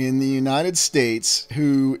officer in the United States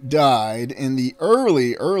who died in the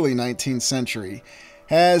early 19th century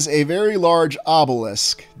has a very large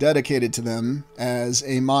obelisk dedicated to them as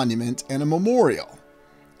a monument and a memorial.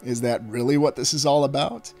 Is that really what this is all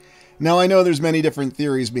about? Now, I know there's many different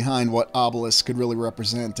theories behind what obelisks could really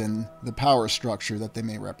represent and the power structure that they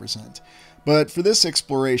may represent. But for this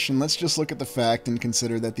exploration, let's just look at the fact and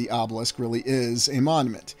consider that the obelisk really is a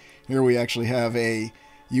monument. Here we actually have a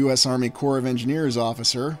U.S. Army Corps of Engineers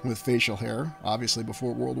officer with facial hair, obviously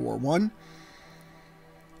before World War I.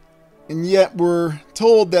 And yet we're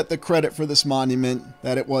told that the credit for this monument,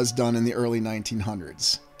 that it was done in the early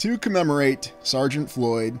 1900s to commemorate Sergeant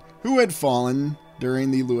Floyd, who had fallen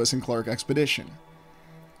during the Lewis and Clark expedition.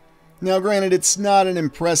 Now, granted, it's not an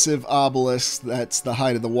impressive obelisk that's the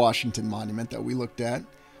height of the Washington Monument that we looked at,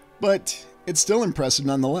 but it's still impressive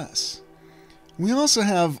nonetheless. We also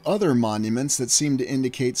have other monuments that seem to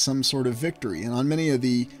indicate some sort of victory, and on many of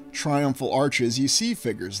the triumphal arches you see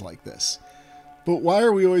figures like this. But why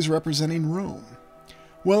are we always representing Rome?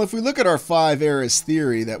 Well, if we look at our 5 eras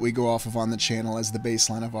theory that we go off of on the channel as the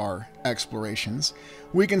baseline of our explorations,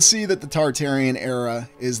 we can see that the Tartarian era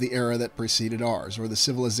is the era that preceded ours, or the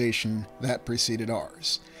civilization that preceded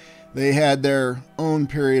ours. They had their own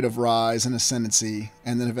period of rise and ascendancy,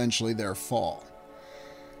 and then eventually their fall.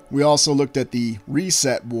 We also looked at the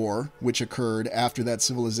Reset War, which occurred after that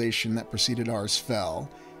civilization that preceded ours fell,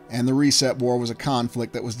 and the Reset War was a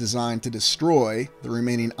conflict that was designed to destroy the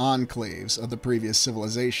remaining enclaves of the previous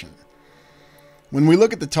civilization. When we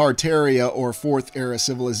look at the Tartaria or 4th era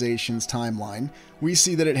civilization's timeline, we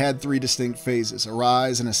see that it had 3 distinct phases: a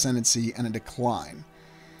rise, an ascendancy, and a decline.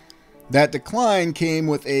 That decline came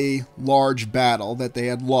with a large battle that they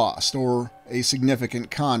had lost, or a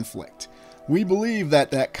significant conflict. We believe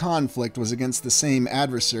that that conflict was against the same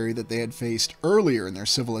adversary that they had faced earlier in their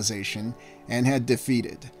civilization and had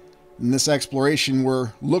defeated. In this exploration,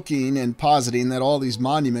 we're looking and positing that all these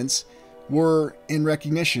monuments were in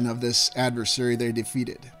recognition of this adversary they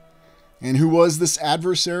defeated. And who was this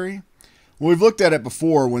adversary? Well, we've looked at it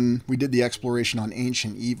before when we did the exploration on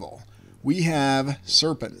ancient evil. We have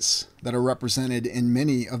serpents that are represented in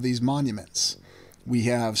many of these monuments. We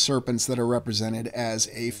have serpents that are represented as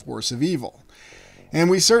a force of evil. And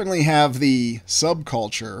we certainly have the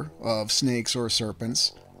subculture of snakes or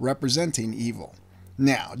serpents representing evil.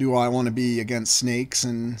 Now, do I want to be against snakes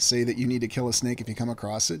and say that you need to kill a snake if you come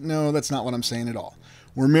across it? No, that's not what I'm saying at all.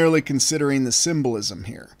 We're merely considering the symbolism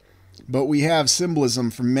here. But we have symbolism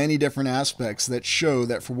from many different aspects that show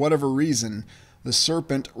that for whatever reason, the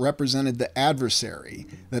serpent represented the adversary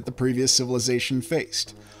that the previous civilization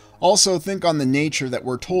faced. Also, think on the nature that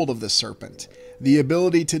we're told of the serpent. The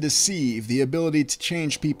ability to deceive, the ability to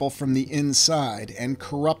change people from the inside and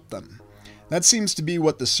corrupt them. That seems to be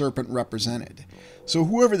what the serpent represented. So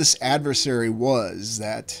whoever this adversary was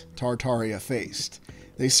that Tartaria faced,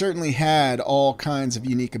 they certainly had all kinds of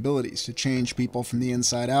unique abilities to change people from the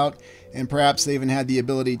inside out, and perhaps they even had the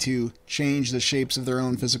ability to change the shapes of their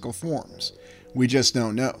own physical forms. We just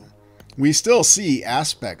don't know. We still see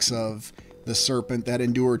aspects of the serpent that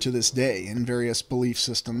endure to this day in various belief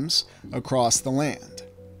systems across the land.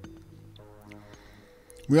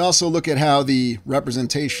 We also look at how the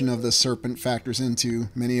representation of the serpent factors into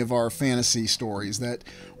many of our fantasy stories that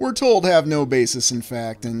we're told have no basis in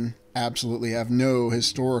fact and absolutely have no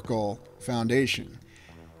historical foundation.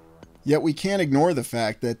 Yet we can't ignore the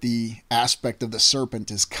fact that the aspect of the serpent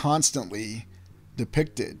is constantly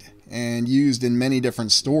depicted and used in many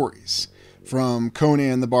different stories, from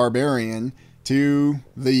Conan the Barbarian to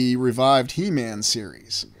the revived He-Man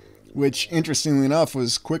series, which interestingly enough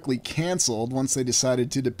was quickly canceled once they decided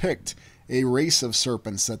to depict a race of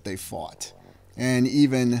serpents that they fought, and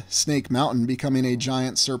even Snake Mountain becoming a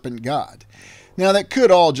giant serpent god. Now that could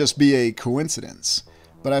all just be a coincidence,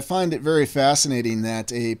 but I find it very fascinating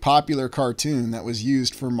that a popular cartoon that was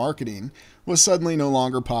used for marketing was suddenly no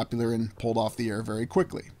longer popular and pulled off the air very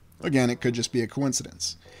quickly. Again, it could just be a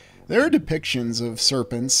coincidence. There are depictions of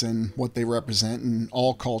serpents and what they represent in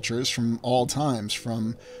all cultures from all times,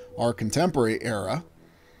 from our contemporary era.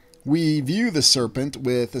 We view the serpent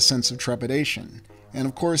with a sense of trepidation. And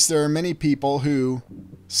of course, there are many people who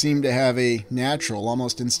seem to have a natural,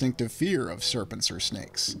 almost instinctive fear of serpents or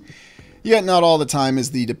snakes. Yet not all the time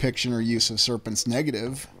is the depiction or use of serpents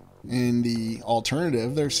negative. In the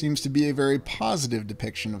alternative, there seems to be a very positive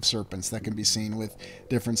depiction of serpents that can be seen with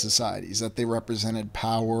different societies, that they represented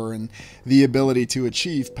power and the ability to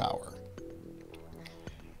achieve power.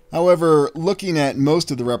 However, looking at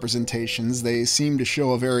most of the representations, they seem to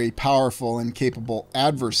show a very powerful and capable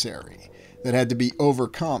adversary that had to be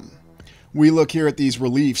overcome. We look here at these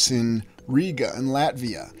reliefs in Riga and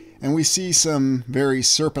Latvia, and we see some very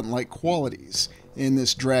serpent-like qualities in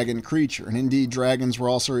this dragon creature. And indeed, dragons were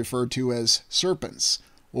also referred to as serpents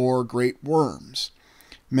or great worms.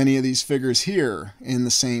 Many of these figures here in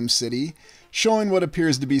the same city, showing what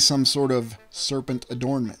appears to be some sort of serpent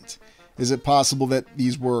adornment. Is it possible that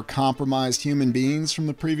these were compromised human beings from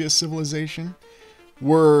the previous civilization?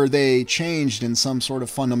 Were they changed in some sort of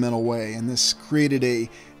fundamental way, and this created a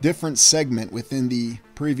different segment within the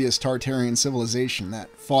previous Tartarian civilization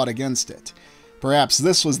that fought against it? Perhaps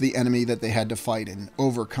this was the enemy that they had to fight and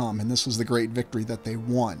overcome, and this was the great victory that they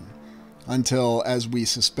won. Until, as we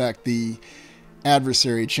suspect, the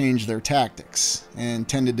adversary changed their tactics and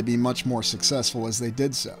tended to be much more successful as they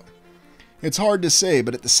did so. It's hard to say,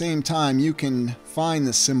 but at the same time, you can find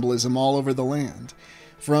this symbolism all over the land,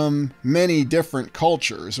 from many different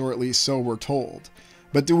cultures, or at least so we're told.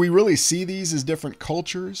 But do we really see these as different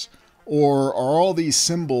cultures? Or are all these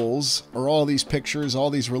symbols, or all these pictures, all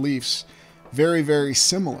these reliefs, very, very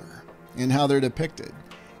similar in how they're depicted?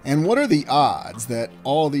 And what are the odds that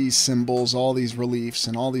all these symbols, all these reliefs,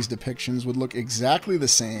 and all these depictions would look exactly the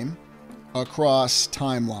same across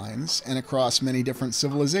timelines and across many different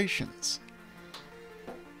civilizations?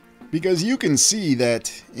 Because you can see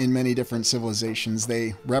that in many different civilizations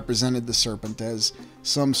they represented the serpent as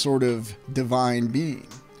some sort of divine being.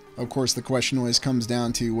 Of course, the question always comes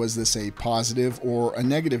down to, was this a positive or a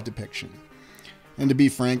negative depiction? And to be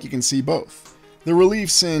frank, you can see both. The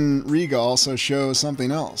reliefs in Riga also show something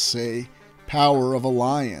else, a power of a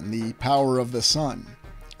lion, the power of the sun.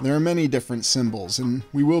 There are many different symbols, and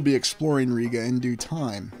we will be exploring Riga in due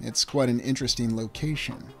time. It's quite an interesting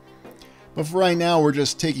location. But for right now, we're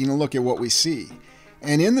just taking a look at what we see.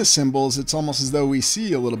 And in the symbols, it's almost as though we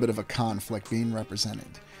see a little bit of a conflict being represented.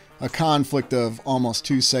 A conflict of almost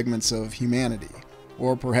two segments of humanity,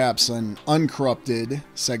 or perhaps an uncorrupted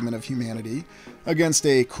segment of humanity against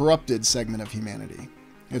a corrupted segment of humanity.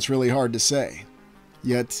 It's really hard to say.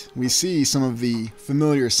 Yet we see some of the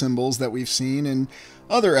familiar symbols that we've seen in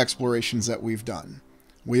other explorations that we've done.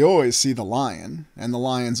 We always see the lion, and the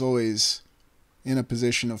lion's always in a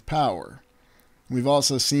position of power. We've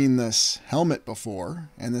also seen this helmet before,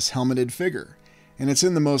 and this helmeted figure, and it's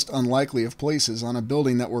in the most unlikely of places on a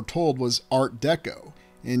building that we're told was Art Deco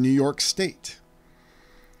in New York State.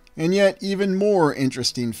 And yet even more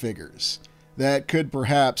interesting figures that could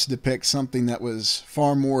perhaps depict something that was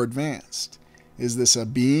far more advanced. Is this a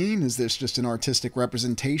being? Is this just an artistic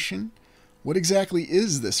representation? What exactly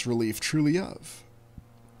is this relief truly of?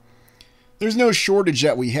 There's no shortage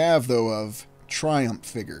that we have, though, of triumph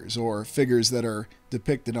figures, or figures that are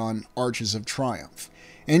depicted on arches of triumph.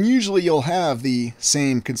 And usually you'll have the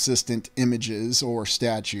same consistent images or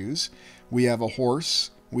statues. We have a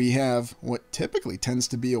horse. We have what typically tends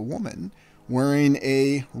to be a woman wearing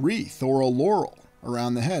a wreath or a laurel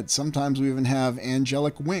around the head. Sometimes we even have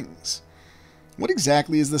angelic wings. What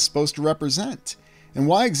exactly is this supposed to represent? And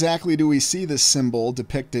why exactly do we see this symbol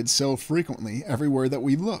depicted so frequently everywhere that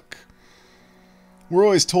we look? We're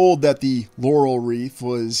always told that the laurel wreath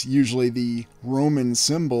was usually the Roman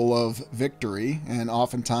symbol of victory and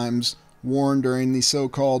oftentimes worn during the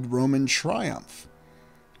so-called Roman triumph.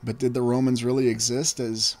 But did the Romans really exist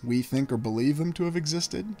as we think or believe them to have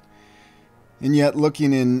existed? And yet,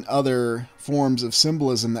 looking in other forms of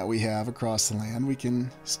symbolism that we have across the land, we can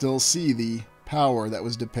still see the power that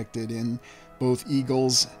was depicted in both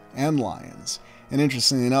eagles and lions. And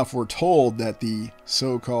interestingly enough, we're told that the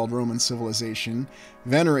so-called Roman civilization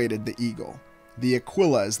venerated the eagle, the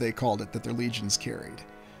aquila as they called it, that their legions carried.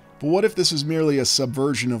 But what if this was merely a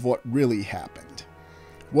subversion of what really happened?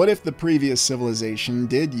 What if the previous civilization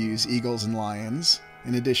did use eagles and lions,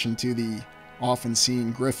 in addition to the often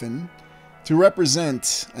seen griffin, to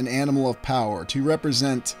represent an animal of power, to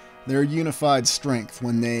represent their unified strength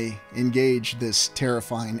when they engaged this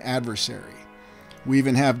terrifying adversary? We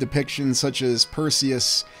even have depictions such as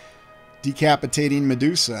Perseus decapitating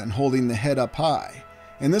Medusa and holding the head up high,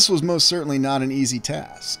 and this was most certainly not an easy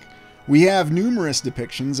task. We have numerous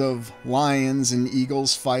depictions of lions and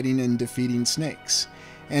eagles fighting and defeating snakes,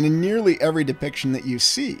 and in nearly every depiction that you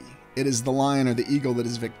see, it is the lion or the eagle that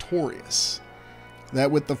is victorious. That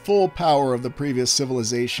with the full power of the previous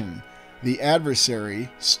civilization, the adversary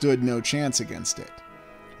stood no chance against it.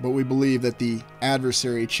 But we believe that the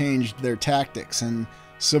adversary changed their tactics and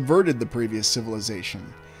subverted the previous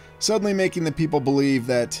civilization, suddenly making the people believe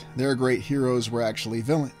that their great heroes were actually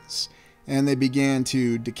villains, and they began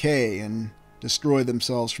to decay and destroy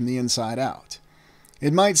themselves from the inside out.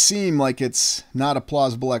 It might seem like it's not a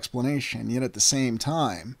plausible explanation, yet at the same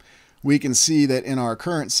time, we can see that in our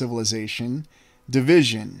current civilization,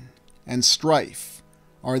 division and strife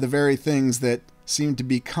are the very things that seem to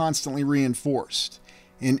be constantly reinforced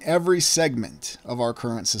in every segment of our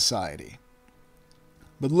current society.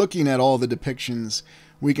 But looking at all the depictions,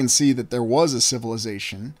 we can see that there was a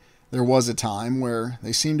civilization, there was a time where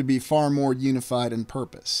they seemed to be far more unified in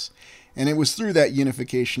purpose. And it was through that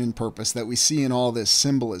unification in purpose that we see in all this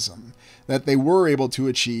symbolism that they were able to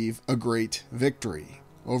achieve a great victory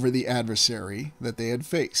over the adversary that they had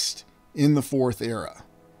faced in the Fourth Era.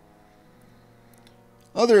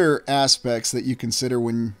 Other aspects that you consider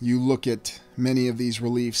when you look at many of these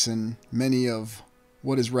reliefs and many of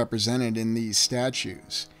what is represented in these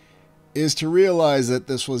statues is to realize that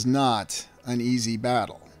this was not an easy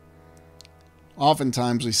battle.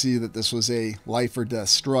 Oftentimes we see that this was a life or death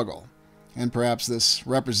struggle, and perhaps this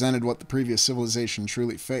represented what the previous civilization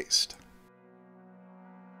truly faced.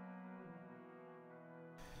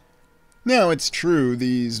 Now, it's true,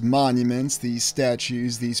 these monuments, these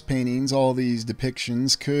statues, these paintings, all these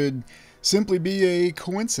depictions could simply be a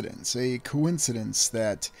coincidence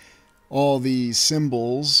that all these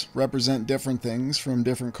symbols represent different things from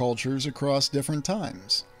different cultures across different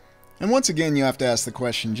times. And once again, you have to ask the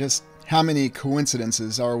question, just how many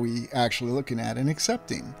coincidences are we actually looking at and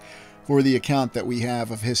accepting for the account that we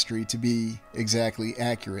have of history to be exactly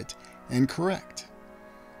accurate and correct?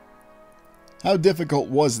 How difficult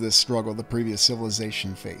was this struggle the previous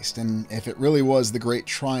civilization faced, and if it really was the great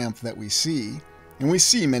triumph that we see, and we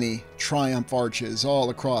see many triumph arches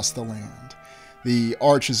all across the land, the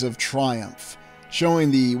arches of triumph,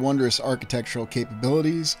 showing the wondrous architectural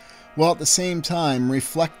capabilities, while at the same time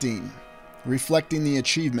reflecting the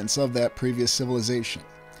achievements of that previous civilization.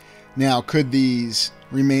 Now, could these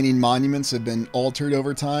remaining monuments have been altered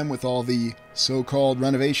over time with all the so-called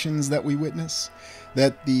renovations that we witness?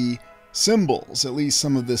 That the symbols, at least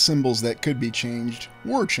some of the symbols that could be changed,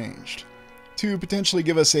 were changed to potentially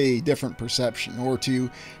give us a different perception, or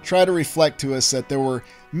to try to reflect to us that there were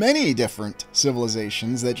many different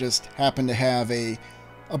civilizations that just happened to have a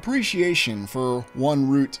appreciation for one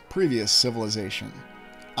root previous civilization.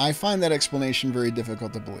 I find that explanation very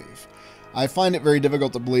difficult to believe. I find it very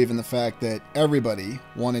difficult to believe in the fact that everybody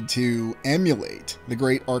wanted to emulate the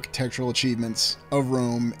great architectural achievements of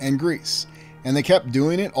Rome and Greece, and they kept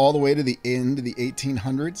doing it all the way to the end of the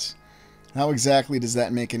 1800s. How exactly does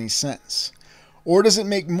that make any sense? Or does it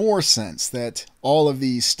make more sense that all of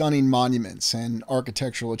these stunning monuments and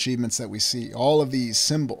architectural achievements that we see, all of these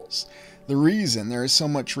symbols, the reason there is so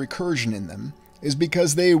much recursion in them is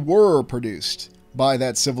because they were produced by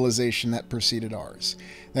that civilization that preceded ours?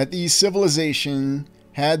 That these civilizations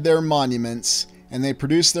had their monuments, and they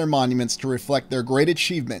produced their monuments to reflect their great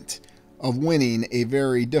achievement of winning a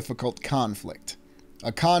very difficult conflict.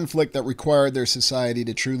 A conflict that required their society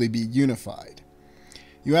to truly be unified.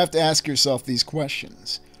 You have to ask yourself these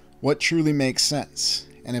questions. What truly makes sense?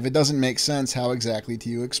 And if it doesn't make sense, how exactly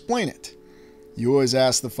do you explain it? You always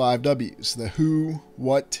ask the 5 W's, the who,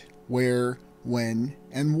 what, where, when,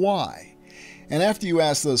 and why. And after you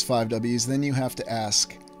ask those 5 W's, then you have to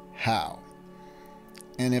ask how.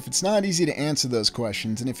 And if it's not easy to answer those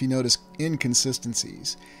questions, and if you notice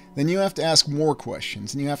inconsistencies, then you have to ask more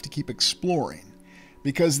questions, and you have to keep exploring.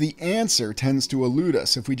 Because the answer tends to elude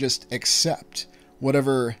us if we just accept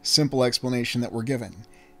whatever simple explanation that we're given,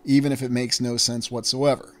 even if it makes no sense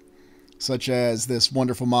whatsoever. Such as this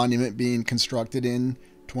wonderful monument being constructed in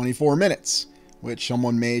 24 minutes, which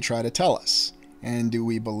someone may try to tell us. And do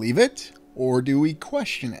we believe it, or do we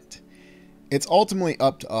question it? It's ultimately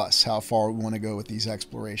up to us how far we want to go with these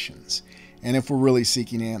explorations, and if we're really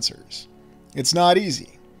seeking answers. It's not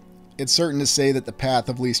easy. It's certain to say that the path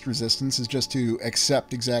of least resistance is just to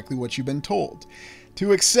accept exactly what you've been told.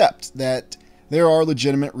 To accept that there are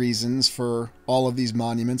legitimate reasons for all of these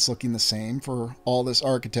monuments looking the same, for all this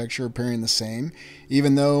architecture appearing the same,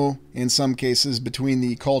 even though in some cases between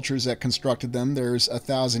the cultures that constructed them there's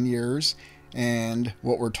 1,000 years, and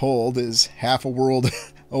what we're told is half a world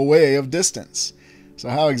away of distance. So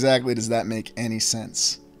how exactly does that make any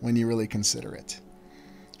sense when you really consider it?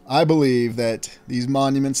 I believe that these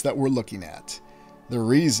monuments that we're looking at, the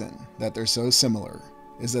reason that they're so similar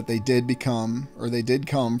is that they did come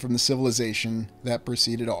from the civilization that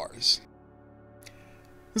preceded ours.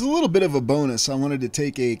 As a little bit of a bonus, I wanted to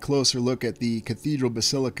take a closer look at the Cathedral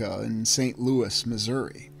Basilica in St. Louis,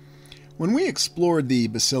 Missouri. When we explored the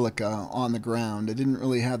basilica on the ground, I didn't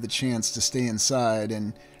really have the chance to stay inside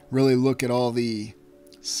and really look at all the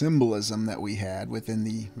symbolism that we had within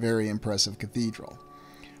the very impressive cathedral.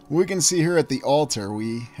 We can see here at the altar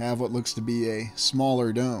we have what looks to be a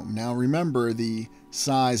smaller dome. Now remember the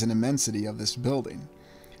size and immensity of this building.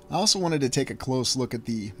 I also wanted to take a close look at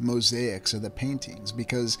the mosaics or the paintings,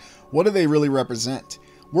 because what do they really represent?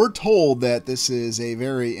 We're told that this is a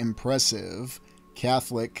very impressive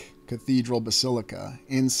Catholic cathedral basilica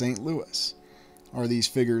in St. Louis. Are these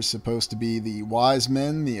figures supposed to be the wise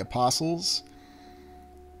men, the apostles?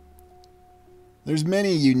 There's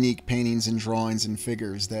many unique paintings and drawings and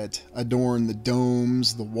figures that adorn the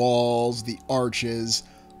domes, the walls, the arches,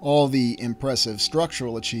 all the impressive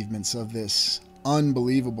structural achievements of this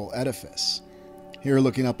unbelievable edifice. Here,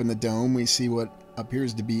 looking up in the dome, we see what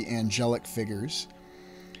appears to be angelic figures.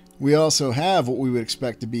 We also have what we would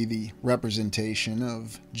expect to be the representation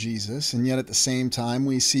of Jesus, and yet at the same time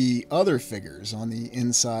we see other figures on the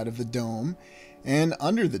inside of the dome and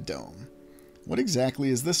under the dome. What exactly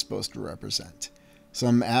is this supposed to represent?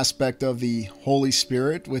 Some aspect of the Holy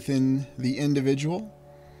Spirit within the individual?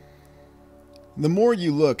 The more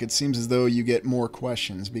you look, it seems as though you get more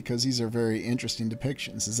questions, because these are very interesting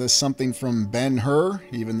depictions. Is this something from Ben-Hur,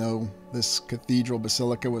 even though this cathedral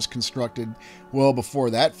basilica was constructed well before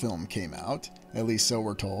that film came out? At least so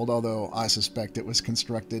we're told, although I suspect it was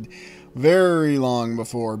constructed very long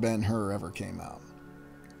before Ben-Hur ever came out.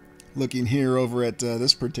 Looking here over at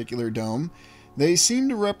this particular dome, they seem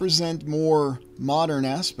to represent more modern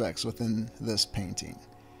aspects within this painting.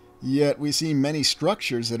 Yet we see many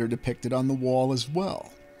structures that are depicted on the wall as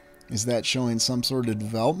well. Is that showing some sort of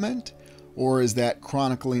development? Or is that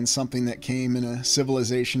chronicling something that came in a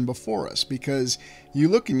civilization before us? Because you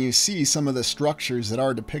look and you see some of the structures that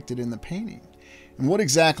are depicted in the painting. And what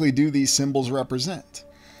exactly do these symbols represent?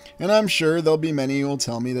 And I'm sure there'll be many who will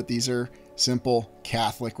tell me that these are simple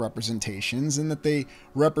Catholic representations and that they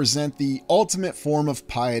represent the ultimate form of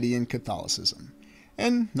piety in Catholicism.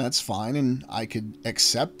 And that's fine, and I could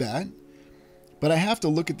accept that. But I have to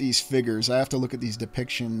look at these figures, I have to look at these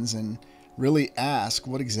depictions and really ask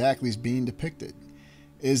what exactly is being depicted.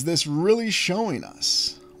 Is this really showing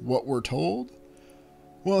us what we're told?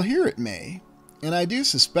 Well, here it may, and I do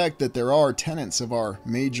suspect that there are tenets of our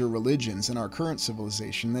major religions in our current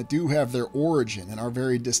civilization that do have their origin in our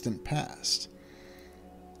very distant past.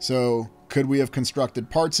 So, could we have constructed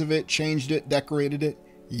parts of it, changed it, decorated it?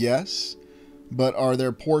 Yes. But are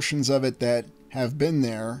there portions of it that have been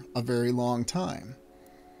there a very long time?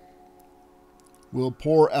 Will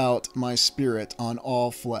pour out my spirit on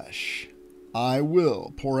all flesh. I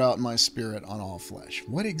will pour out my spirit on all flesh.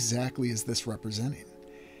 What exactly is this representing?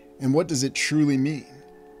 And what does it truly mean?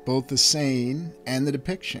 Both the saying and the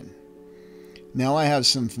depiction. Now I have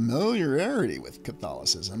some familiarity with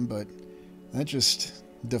Catholicism, but that just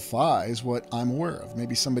defies what I'm aware of.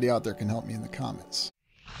 Maybe somebody out there can help me in the comments.